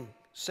popping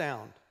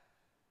sound.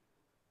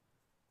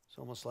 It's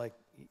almost like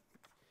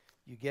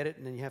you get it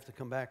and then you have to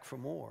come back for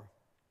more.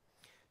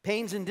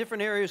 Pains in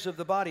different areas of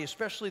the body,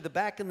 especially the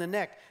back and the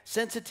neck,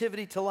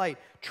 sensitivity to light,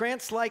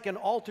 trance-like and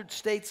altered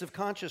states of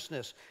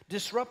consciousness,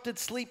 disrupted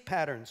sleep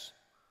patterns,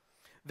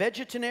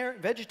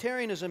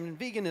 vegetarianism and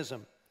veganism,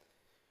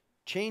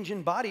 change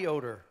in body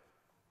odor.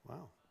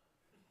 Wow.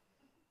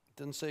 It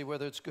doesn't say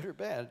whether it's good or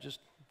bad, it just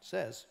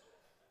says.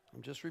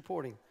 I'm just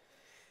reporting.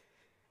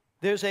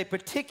 There's a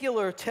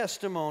particular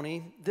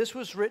testimony. This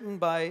was written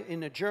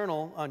in a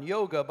journal on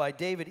yoga by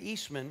David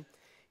Eastman.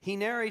 He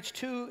narrates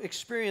 2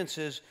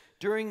 experiences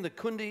during the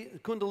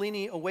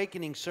Kundalini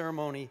awakening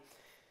ceremony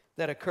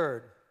that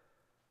occurred.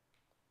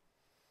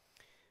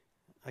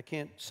 I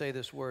can't say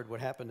this word, what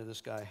happened to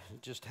this guy.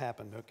 It just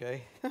happened,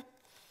 okay? We'll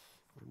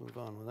move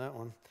on with that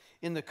one.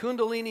 In the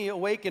Kundalini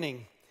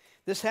Awakening,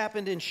 this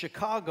happened in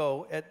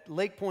Chicago at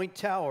Lake Point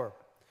Tower.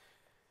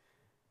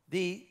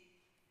 The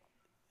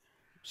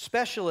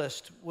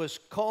specialist was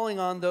calling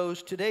on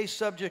those, today's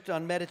subject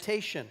on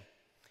meditation.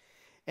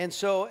 And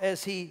so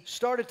as he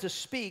started to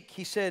speak,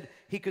 he said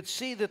he could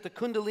see that the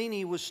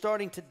Kundalini was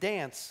starting to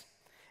dance.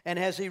 And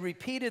as he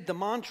repeated the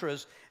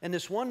mantras, and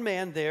this one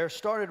man there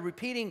started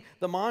repeating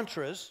the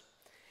mantras,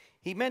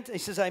 he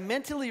says, I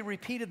mentally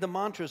repeated the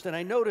mantras, and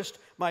I noticed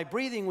my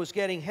breathing was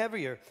getting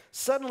heavier.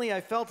 Suddenly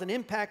I felt an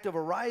impact of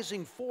a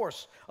rising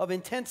force of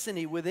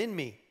intensity within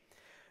me.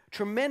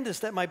 Tremendous,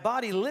 that my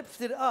body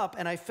lifted up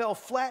and I fell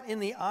flat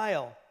in the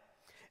aisle.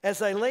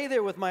 As I lay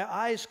there with my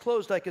eyes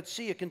closed, I could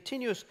see a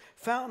continuous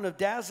fountain of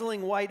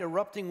dazzling white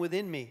erupting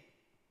within me.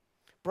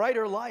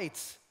 Brighter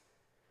lights.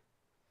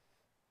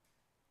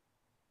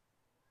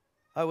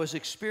 I was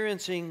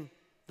experiencing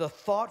the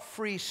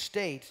thought-free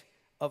state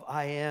of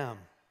I am,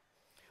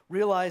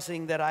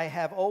 realizing that I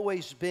have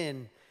always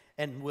been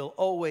and will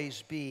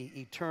always be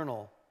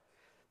eternal.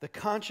 The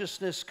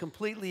consciousness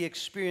completely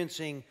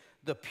experiencing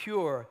the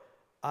pure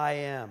I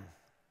am.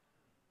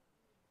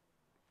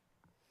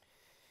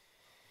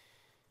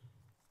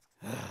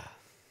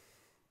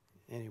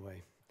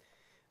 Anyway,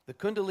 the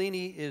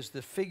Kundalini is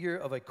the figure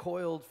of a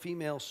coiled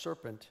female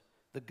serpent,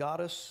 the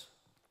goddess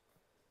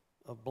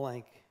of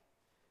blank,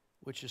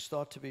 which is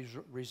thought to be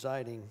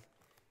residing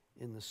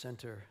in the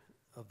center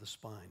of the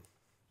spine.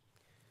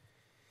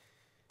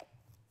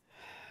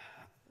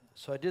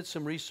 So I did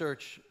some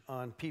research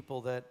on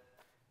people that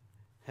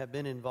have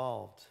been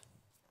involved.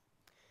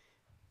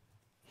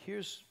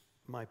 Here's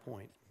my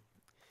point.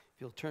 If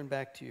you'll turn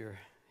back to your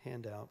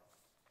handout.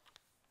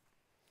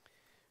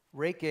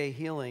 Reiki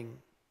healing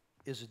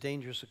is a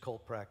dangerous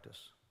occult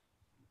practice.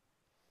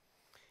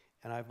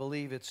 And I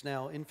believe it's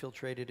now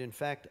infiltrated. In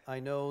fact, I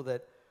know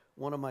that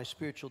one of my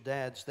spiritual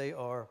dads, they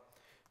are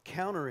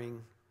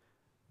countering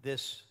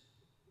this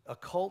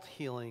occult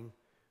healing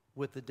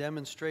with the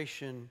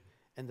demonstration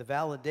and the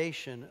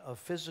validation of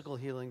physical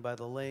healing by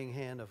the laying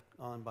hand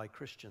on by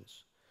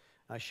Christians.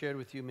 I shared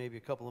with you maybe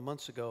a couple of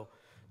months ago,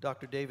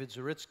 Dr. David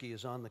Zaritsky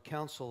is on the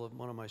council of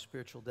one of my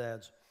spiritual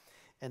dads,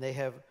 and they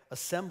have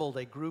assembled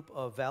a group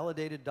of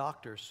validated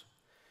doctors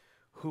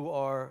who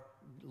are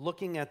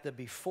looking at the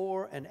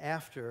before and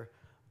after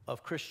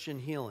of Christian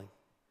healing,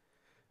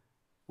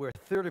 where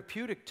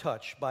therapeutic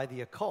touch by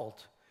the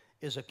occult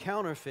is a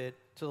counterfeit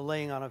to the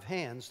laying on of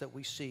hands that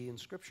we see in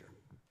Scripture.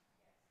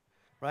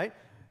 Right?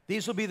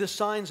 These will be the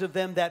signs of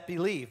them that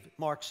believe,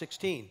 Mark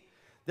 16.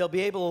 They'll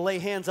be able to lay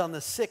hands on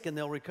the sick and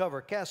they'll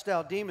recover, cast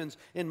out demons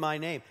in my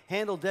name,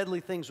 handle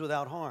deadly things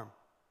without harm.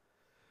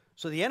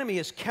 So the enemy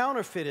has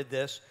counterfeited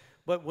this,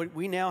 but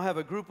we now have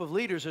a group of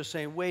leaders who are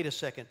saying, wait a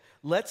second,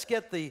 let's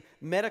get the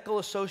medical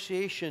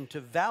association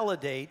to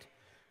validate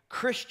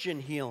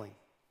Christian healing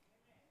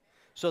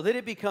so that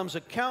it becomes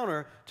a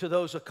counter to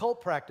those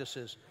occult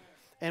practices.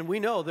 And we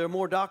know there are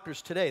more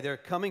doctors today. They're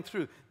coming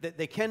through.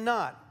 They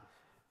cannot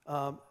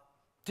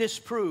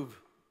disprove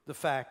the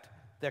fact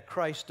that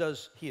Christ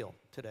does heal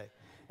today.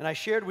 And I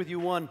shared with you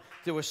one,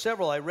 there were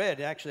several I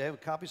read, actually I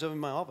have copies of them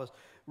in my office,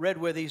 read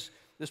where this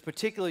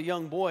particular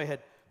young boy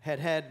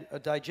had a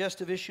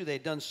digestive issue. They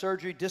had done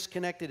surgery,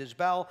 disconnected his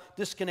bowel,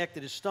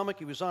 disconnected his stomach.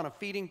 He was on a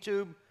feeding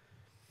tube.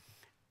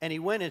 And he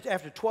went, and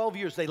after 12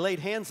 years, they laid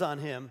hands on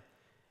him,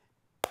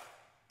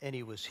 and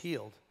he was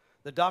healed.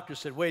 The doctor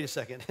said, wait a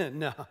second,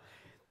 no.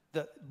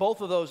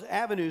 Both of those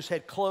avenues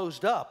had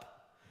closed up.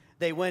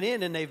 They went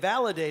in and they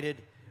validated,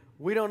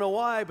 we don't know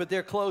why, but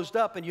they're closed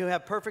up, and you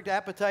have perfect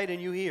appetite, and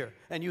you heal,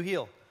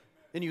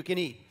 and you can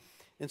eat.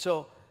 And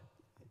so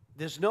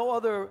there's no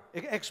other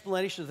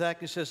explanation of that.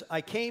 It says,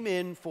 I came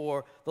in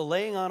for the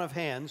laying on of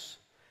hands,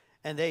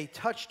 and they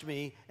touched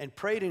me and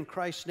prayed in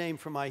Christ's name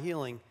for my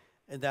healing,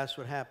 and that's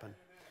what happened.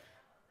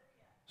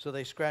 So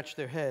they scratched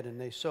their head,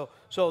 and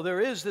so there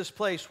is this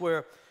place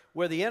where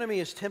the enemy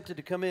is tempted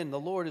to come in. The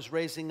Lord is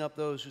raising up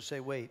those who say,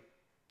 wait,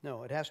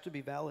 no, it has to be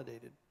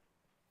validated.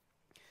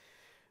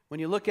 When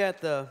you look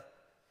at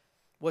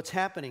what's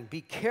happening,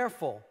 be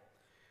careful.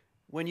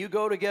 When you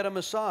go to get a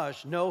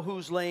massage, know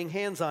who's laying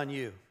hands on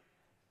you.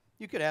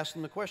 You could ask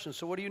them the question,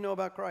 so what do you know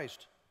about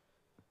Christ?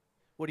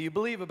 What do you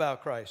believe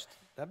about Christ?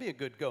 That'd be a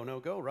good go,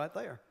 no-go right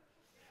there,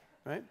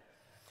 right?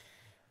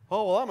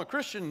 Oh, well, I'm a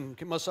Christian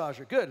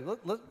massager. Good.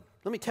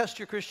 Let me test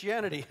your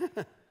Christianity,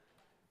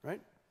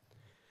 right?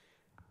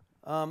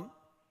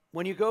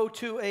 When you go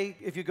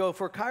if you go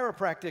for a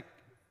chiropractic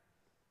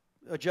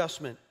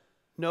adjustment,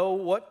 know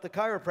what the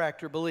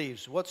chiropractor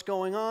believes, what's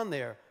going on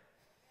there.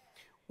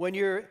 When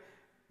you're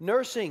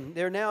nursing,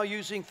 they're now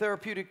using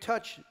therapeutic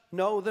touch.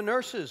 Know the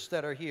nurses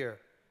that are here,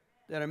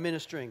 that are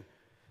ministering.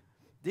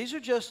 These are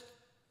just,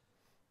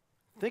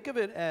 think of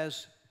it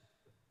as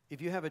if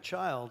you have a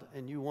child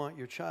and you want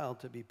your child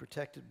to be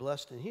protected,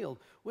 blessed, and healed,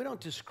 we don't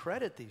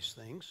discredit these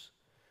things,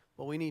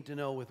 but we need to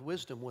know with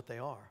wisdom what they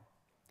are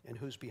and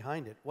who's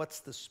behind it. What's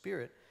the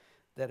spirit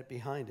that is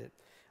behind it?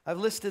 I've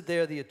listed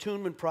there the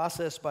attunement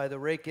process by the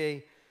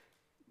Reiki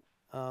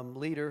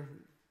leader,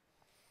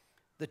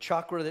 the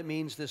chakra that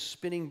means the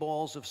spinning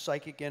balls of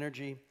psychic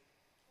energy.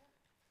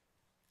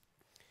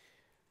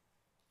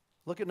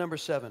 Look at number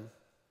 7.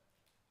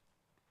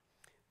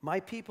 My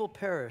people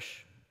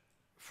perish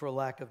for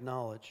lack of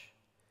knowledge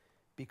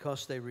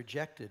because they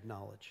rejected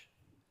knowledge.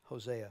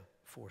 Hosea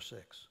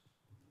 4:6.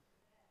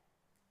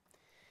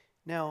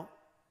 Now,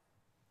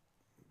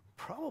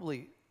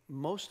 probably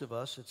most of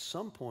us at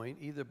some point,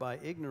 either by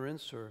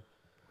ignorance or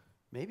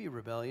maybe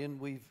rebellion,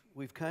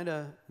 we've kind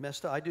of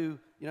messed up.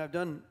 I've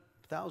done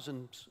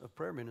thousands of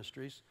prayer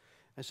ministries.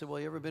 I said, well,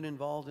 you ever been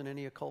involved in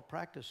any occult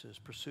practices,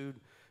 pursued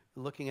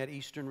looking at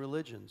Eastern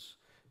religions?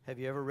 Have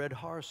you ever read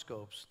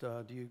horoscopes?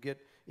 Do you get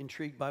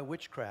intrigued by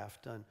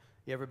witchcraft?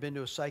 You ever been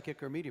to a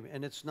psychic or medium?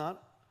 And it's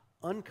not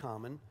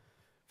uncommon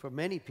for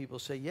many people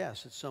to say,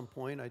 yes, at some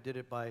point I did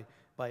it by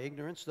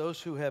ignorance.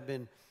 Those who have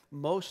been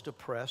most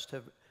oppressed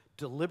have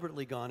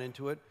deliberately gone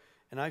into it.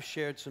 And I've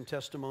shared some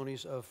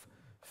testimonies of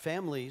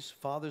families,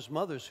 fathers,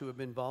 mothers, who have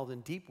been involved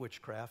in deep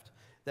witchcraft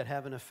that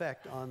have an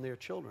effect on their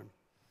children.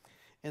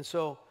 And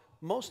so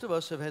most of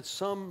us have had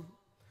some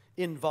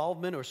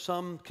involvement or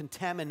some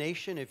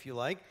contamination, if you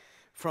like,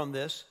 from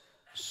this.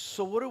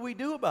 So what do we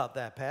do about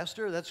that,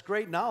 Pastor? That's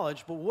great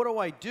knowledge, but what do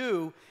I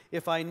do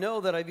if I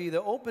know that I've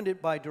either opened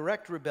it by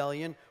direct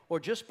rebellion or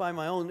just by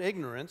my own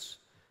ignorance?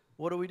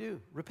 What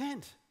do?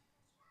 Repent.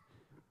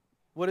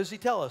 What does he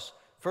tell us?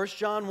 1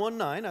 John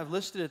 1:9, I've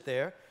listed it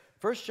there.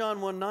 1 John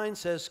 1:9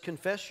 says,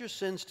 confess your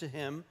sins to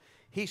him.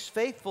 He's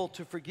faithful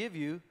to forgive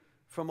you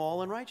from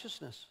all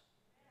unrighteousness.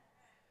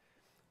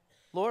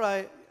 Lord,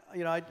 I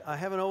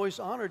haven't always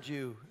honored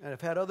you, and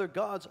I've had other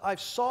gods.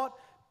 I've sought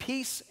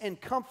peace and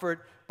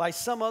comfort by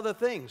some other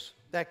things.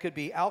 That could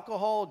be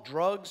alcohol,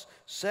 drugs,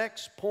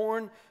 sex,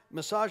 porn,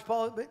 massage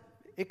parlor.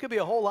 It could be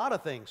a whole lot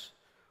of things.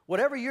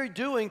 Whatever you're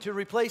doing to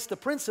replace the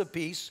Prince of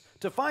Peace,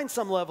 to find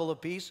some level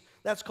of peace,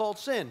 that's called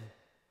sin.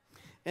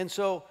 And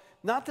so,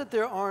 not that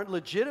there aren't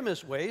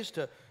legitimate ways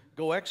to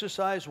go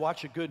exercise,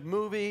 watch a good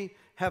movie,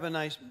 have a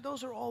nice,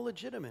 those are all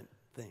legitimate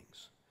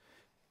things.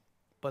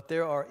 But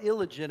there are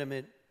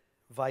illegitimate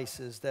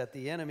vices that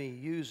the enemy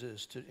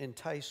uses to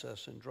entice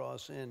us and draw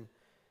us in.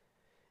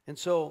 And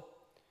so,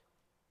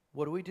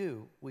 what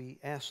do? We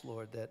ask,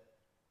 Lord, that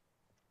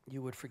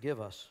you would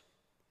forgive us.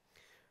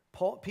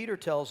 Peter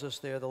tells us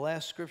there, the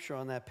last scripture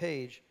on that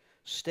page,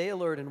 stay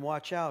alert and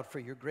watch out for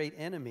your great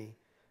enemy,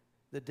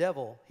 the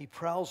devil. He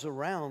prowls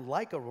around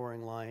like a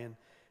roaring lion,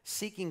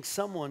 seeking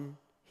someone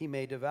he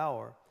may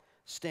devour.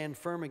 Stand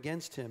firm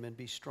against him and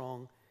be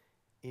strong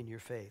in your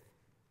faith.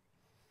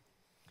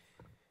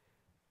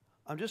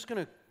 I'm just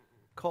going to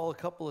call a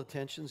couple of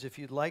attentions. If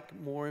you'd like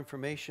more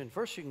information,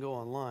 first you can go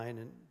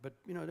online, but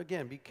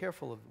again, be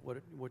careful of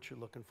what you're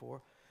looking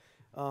for.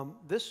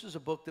 This is a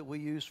book that we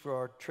use for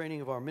our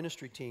training of our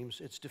ministry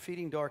teams. It's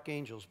Defeating Dark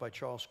Angels by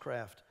Charles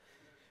Kraft.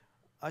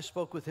 I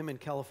spoke with him in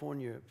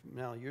California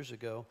now years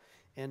ago,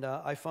 and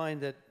I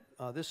find that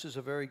this is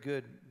a very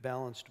good,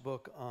 balanced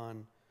book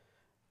on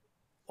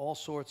all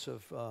sorts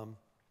of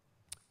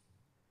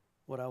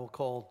what I will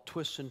call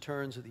twists and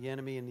turns of the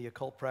enemy and the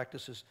occult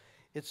practices.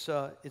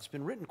 It's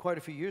been written quite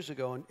a few years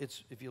ago, and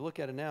if you look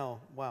at it now,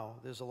 wow,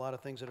 there's a lot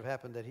of things that have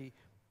happened that he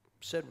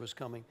said was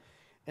coming.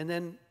 And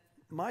then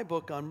my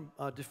book on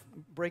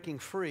Breaking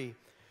Free,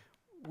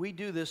 we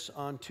do this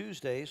on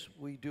Tuesdays.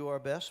 We do our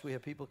best. We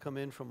have people come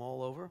in from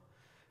all over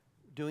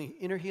doing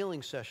inner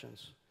healing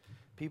sessions.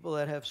 People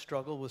that have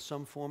struggled with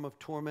some form of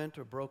torment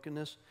or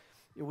brokenness.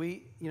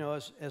 We,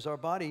 as our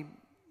body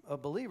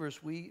of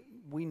believers, we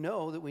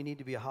know that we need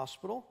to be a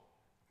hospital,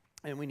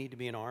 and we need to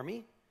be an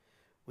army.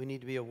 We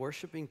need to be a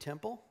worshiping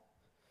temple.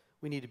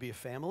 We need to be a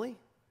family,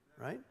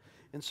 right?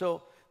 And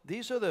so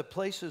these are the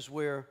places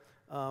where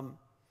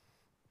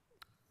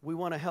we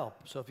want to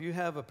help. So if you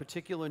have a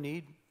particular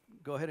need,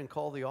 go ahead and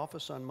call the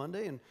office on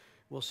Monday, and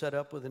we'll set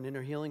up with an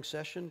inner healing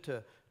session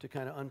to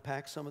kind of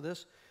unpack some of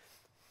this.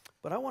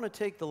 But I want to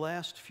take the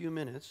last few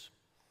minutes,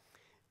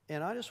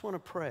 and I just want to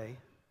pray.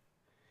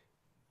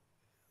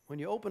 When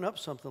you open up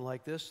something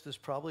like this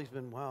probably has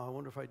been, wow, I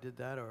wonder if I did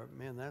that, or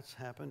man, that's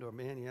happened, or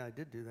man, yeah, I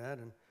did do that.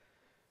 And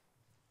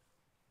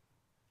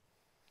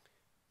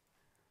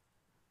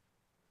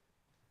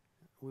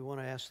we want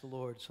to ask the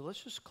Lord. So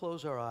let's just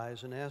close our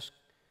eyes and ask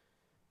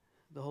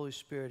the Holy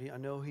Spirit. I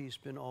know He's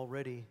been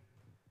already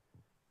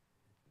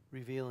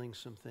revealing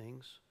some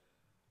things.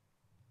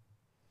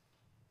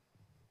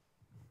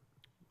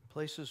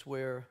 Places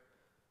where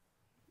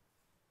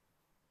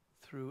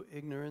through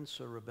ignorance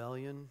or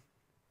rebellion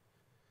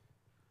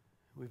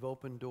we've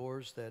opened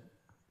doors that,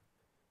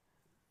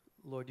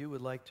 Lord, you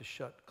would like to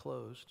shut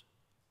closed,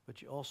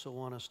 but you also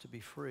want us to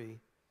be free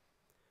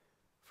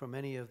from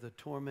any of the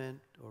torment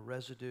or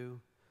residue.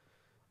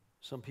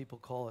 Some people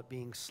call it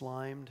being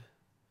slimed,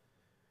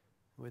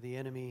 where the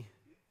enemy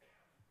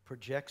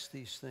projects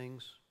these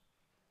things.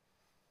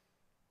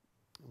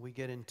 We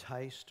get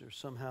enticed or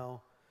somehow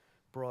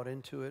brought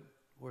into it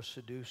or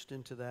seduced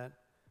into that.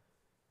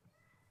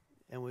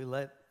 And we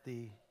let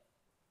the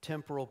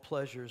temporal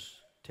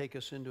pleasures take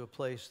us into a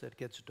place that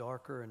gets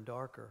darker and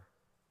darker.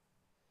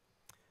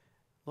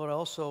 Lord, I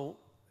also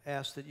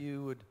ask that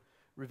you would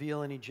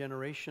reveal any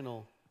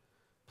generational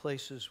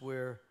places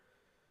where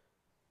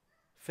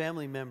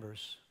family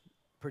members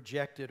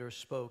projected or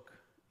spoke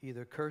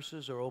either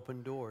curses or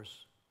open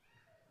doors.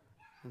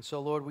 And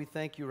so, Lord, we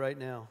thank you right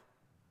now.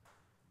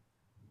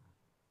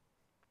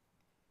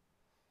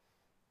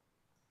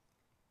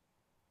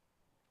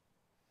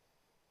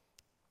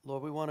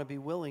 Lord, we want to be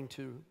willing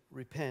to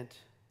repent.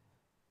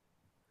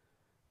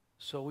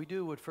 So we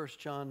do what 1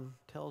 John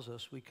tells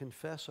us. We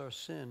confess our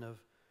sin of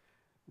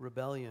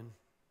rebellion,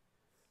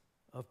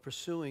 of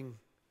pursuing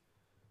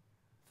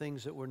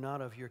things that were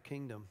not of your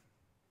kingdom.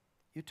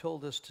 You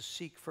told us to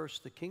seek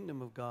first the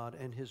kingdom of God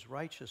and his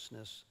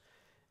righteousness,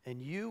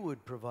 and you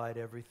would provide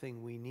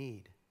everything we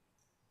need.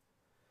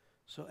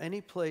 So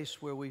any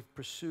place where we've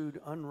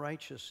pursued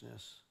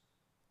unrighteousness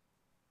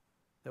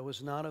that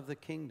was not of the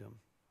kingdom,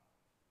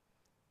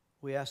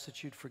 we ask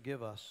that you'd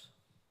forgive us.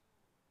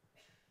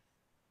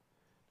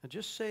 Now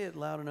just say it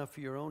loud enough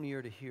for your own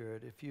ear to hear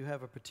it. If you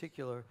have a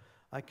particular,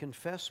 I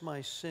confess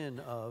my sin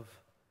of,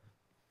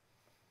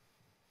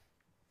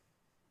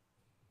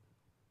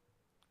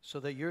 so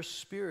that your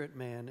spirit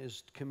man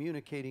is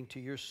communicating to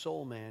your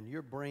soul man.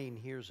 Your brain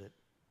hears it.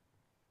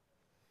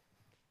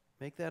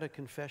 Make that a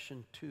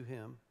confession to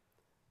him.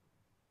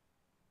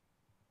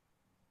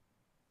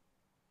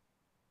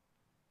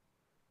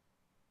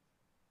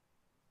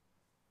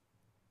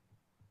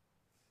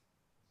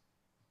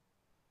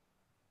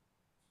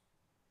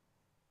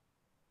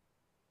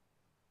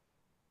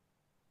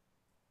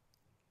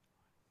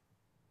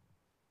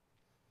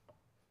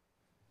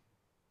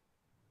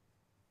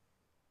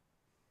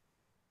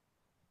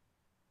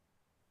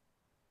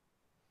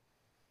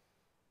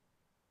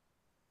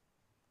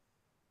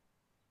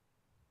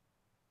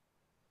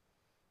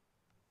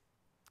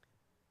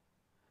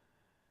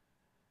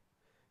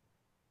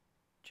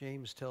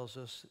 James tells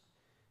us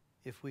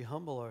if we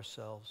humble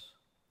ourselves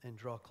and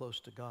draw close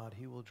to God,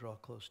 he will draw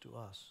close to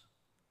us.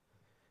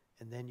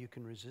 And then you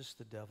can resist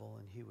the devil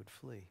and he would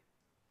flee.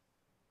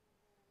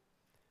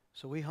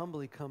 So we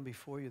humbly come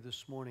before you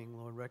this morning,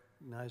 Lord,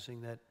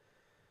 recognizing that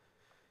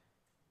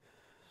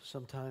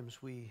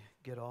sometimes we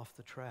get off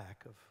the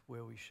track of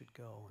where we should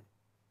go. And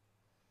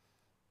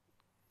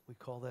we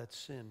call that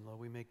sin, Lord.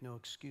 We make no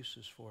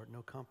excuses for it,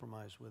 no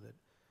compromise with it.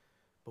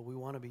 But we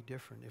want to be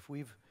different. If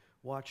we've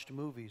watched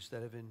movies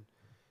that have been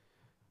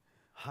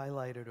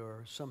highlighted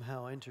or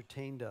somehow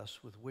entertained us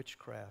with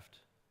witchcraft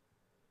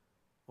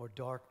or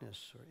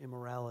darkness or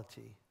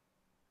immorality,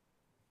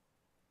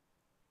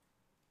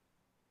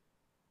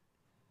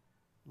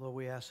 Lord,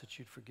 we ask that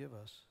you'd forgive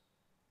us.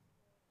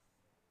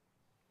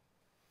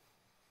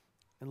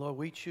 And Lord,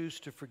 we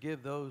choose to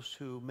forgive those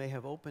who may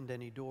have opened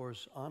any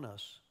doors on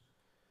us.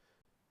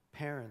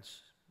 Parents,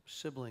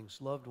 siblings,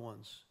 loved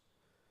ones,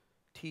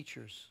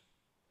 teachers.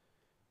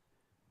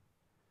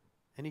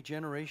 Any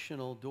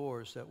generational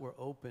doors that were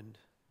opened.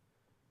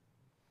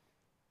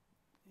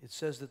 It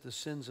says that the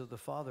sins of the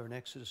father in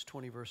Exodus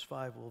 20 verse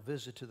 5 will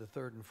visit to the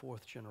third and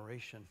fourth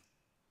generation.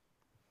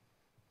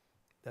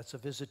 That's a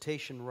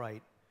visitation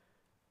right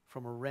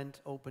from a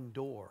rent open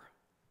door.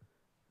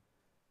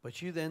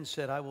 But you then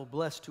said, I will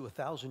bless to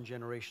 1,000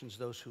 generations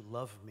those who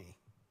love me.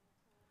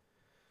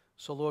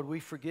 So Lord, we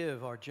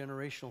forgive our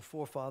generational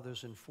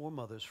forefathers and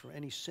foremothers for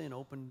any sin,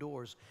 open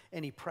doors,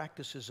 any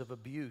practices of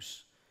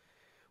abuse,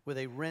 where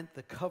they rent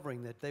the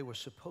covering that they were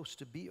supposed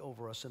to be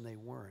over us and they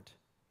weren't.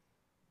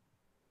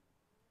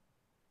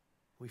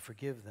 We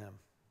forgive them.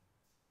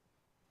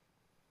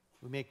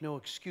 We make no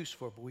excuse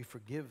for it, but we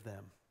forgive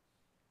them.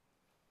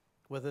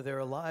 Whether they're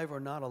alive or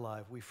not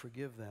alive, we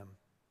forgive them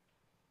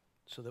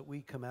so that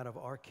we come out of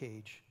our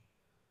cage.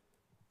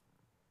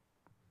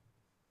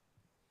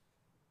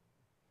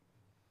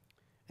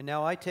 And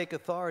now I take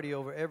authority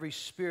over every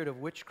spirit of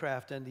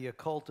witchcraft and the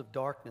occult of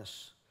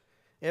darkness,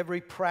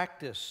 every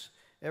practice,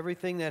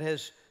 everything that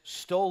has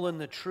stolen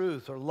the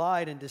truth or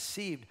lied and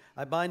deceived.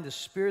 I bind the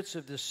spirits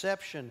of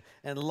deception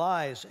and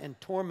lies and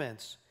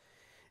torments.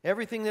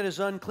 Everything that is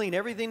unclean,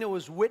 everything that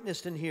was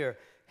witnessed in here,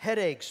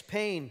 headaches,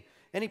 pain,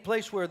 any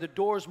place where the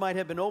doors might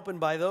have been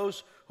opened by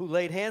those who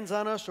laid hands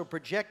on us or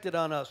projected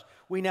on us,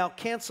 we now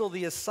cancel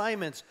the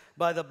assignments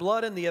by the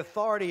blood and the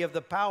authority of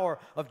the power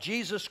of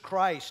Jesus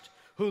Christ,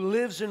 who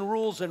lives and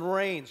rules and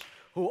reigns,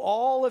 who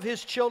all of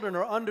his children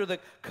are under the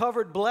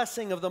covered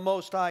blessing of the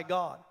Most High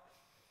God.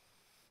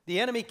 The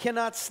enemy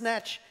cannot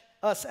snatch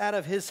us out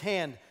of his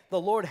hand.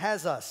 The Lord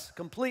has us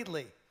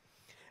completely.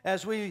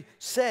 As we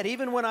said,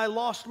 even when I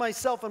lost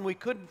myself and we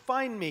couldn't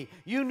find me,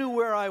 you knew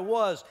where I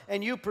was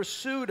and you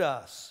pursued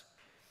us.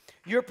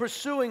 You're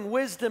pursuing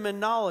wisdom and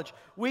knowledge.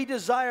 We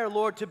desire,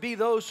 Lord, to be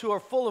those who are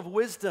full of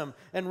wisdom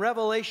and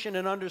revelation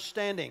and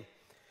understanding.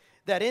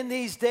 That in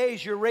these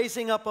days you're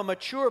raising up a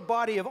mature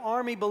body of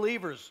army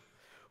believers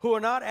who are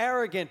not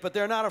arrogant, but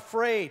they're not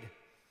afraid.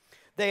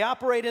 They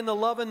operate in the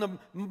love and the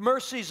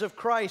mercies of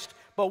Christ,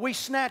 but we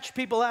snatch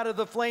people out of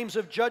the flames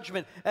of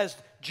judgment, as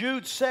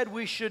Jude said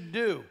we should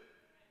do.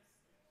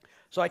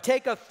 So I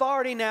take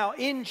authority now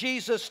in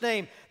Jesus'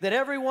 name that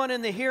everyone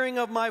in the hearing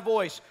of my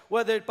voice,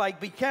 whether it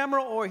be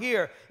camera or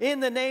here, in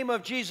the name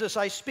of Jesus,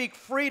 I speak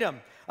freedom.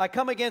 I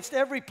come against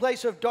every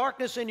place of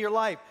darkness in your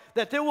life,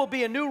 that there will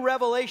be a new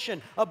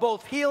revelation of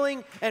both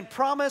healing and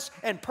promise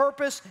and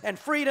purpose and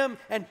freedom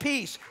and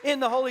peace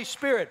in the Holy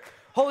Spirit.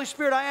 Holy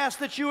Spirit, I ask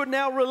that you would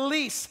now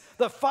release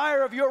the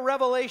fire of your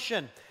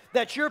revelation,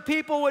 that your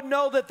people would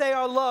know that they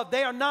are loved.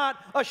 They are not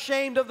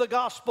ashamed of the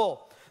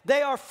gospel.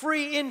 They are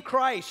free in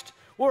Christ.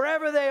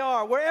 Wherever they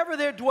are, wherever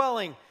they're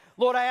dwelling,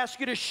 Lord, I ask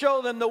you to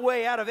show them the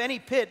way out of any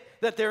pit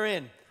that they're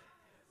in.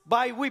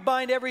 We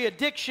bind every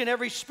addiction,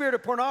 every spirit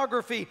of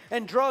pornography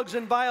and drugs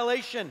and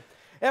violation,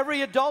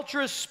 every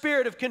adulterous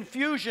spirit of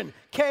confusion,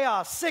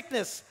 chaos,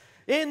 sickness,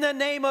 in the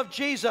name of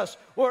Jesus.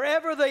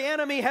 Wherever the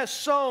enemy has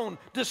sown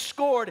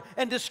discord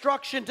and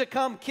destruction to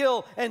come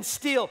kill and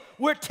steal,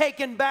 we're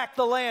taking back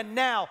the land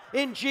now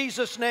in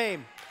Jesus'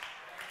 name.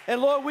 And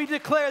Lord, we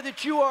declare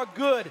that you are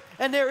good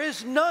and there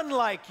is none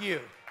like you.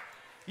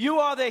 You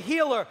are the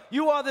healer.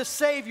 You are the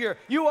Savior.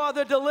 You are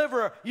the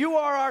deliverer. You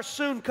are our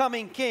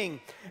soon-coming King.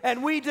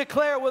 And we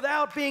declare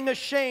without being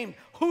ashamed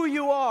who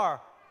you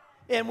are.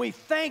 And we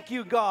thank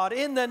you, God,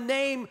 in the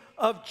name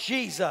of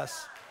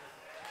Jesus.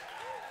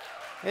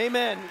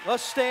 Amen.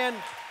 Let's stand.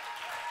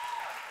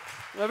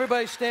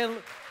 Everybody stand.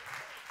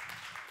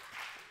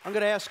 I'm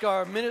going to ask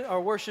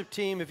our worship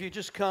team if you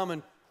just come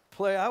and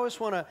play. I always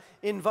want to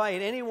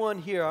invite anyone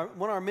here,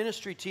 our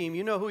ministry team.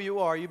 You know who you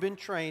are. You've been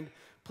trained.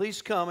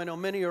 Please come. I know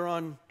many are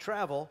on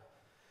travel.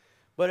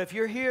 But if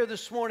you're here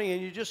this morning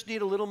and you just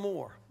need a little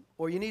more,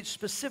 or you need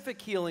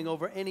specific healing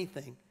over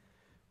anything,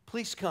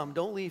 please come.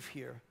 Don't leave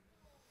here.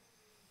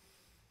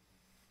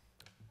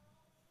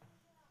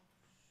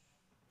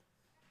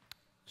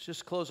 Let's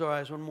just close our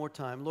eyes one more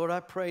time. Lord, I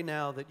pray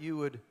now that you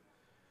would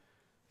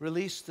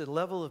release the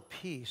level of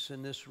peace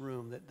in this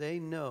room, that they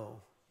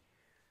know,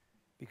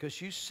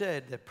 because you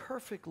said that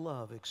perfect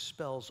love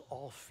expels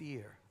all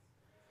fear.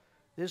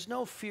 There's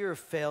no fear of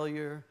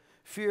failure,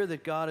 fear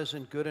that God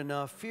isn't good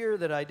enough, fear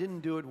that I didn't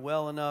do it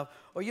well enough,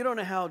 or you don't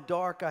know how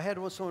dark. I had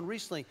someone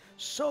recently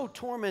so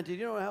tormented,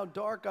 you don't know how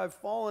dark I've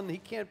fallen, he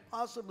can't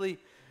possibly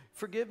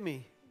forgive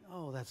me.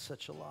 Oh, that's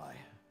such a lie.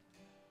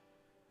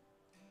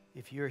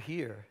 If you're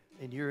here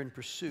and you're in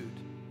pursuit,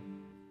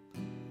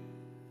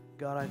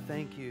 God, I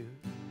thank you.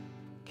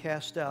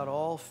 Cast out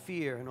all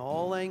fear and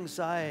all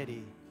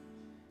anxiety.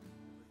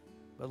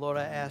 But Lord,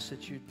 I ask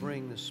that you'd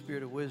bring the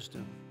spirit of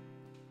wisdom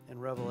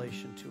and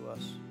revelation to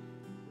us.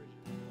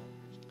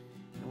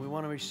 And we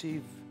want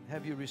to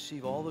have you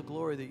receive all the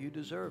glory that you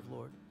deserve,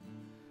 Lord.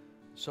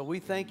 So we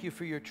thank you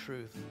for your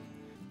truth.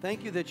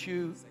 Thank you that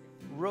you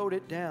wrote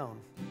it down,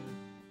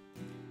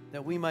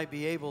 that we might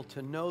be able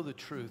to know the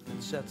truth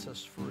that sets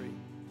us free.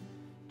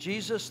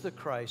 Jesus the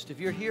Christ. If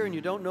you're here and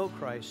you don't know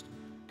Christ,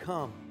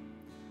 come.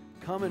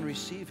 Come and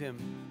receive him.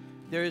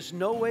 There is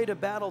no way to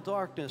battle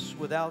darkness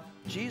without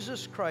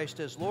Jesus Christ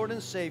as Lord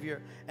and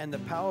Savior and the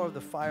power of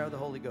the fire of the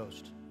Holy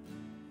Ghost.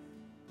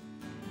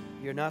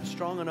 You're not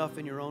strong enough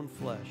in your own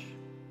flesh,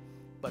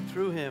 but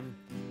through him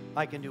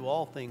I can do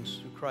all things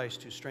through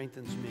Christ who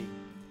strengthens me.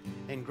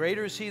 And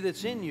greater is he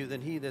that's in you than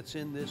he that's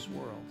in this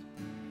world.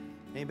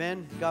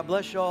 Amen. God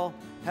bless you all.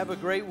 Have a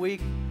great week.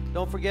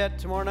 Don't forget,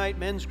 tomorrow night,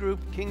 men's group,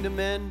 Kingdom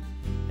Men.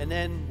 And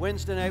then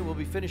Wednesday night, we'll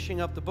be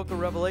finishing up the book of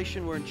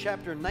Revelation. We're in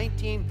chapter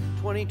 19,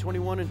 20,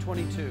 21, and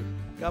 22.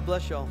 God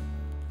bless you all.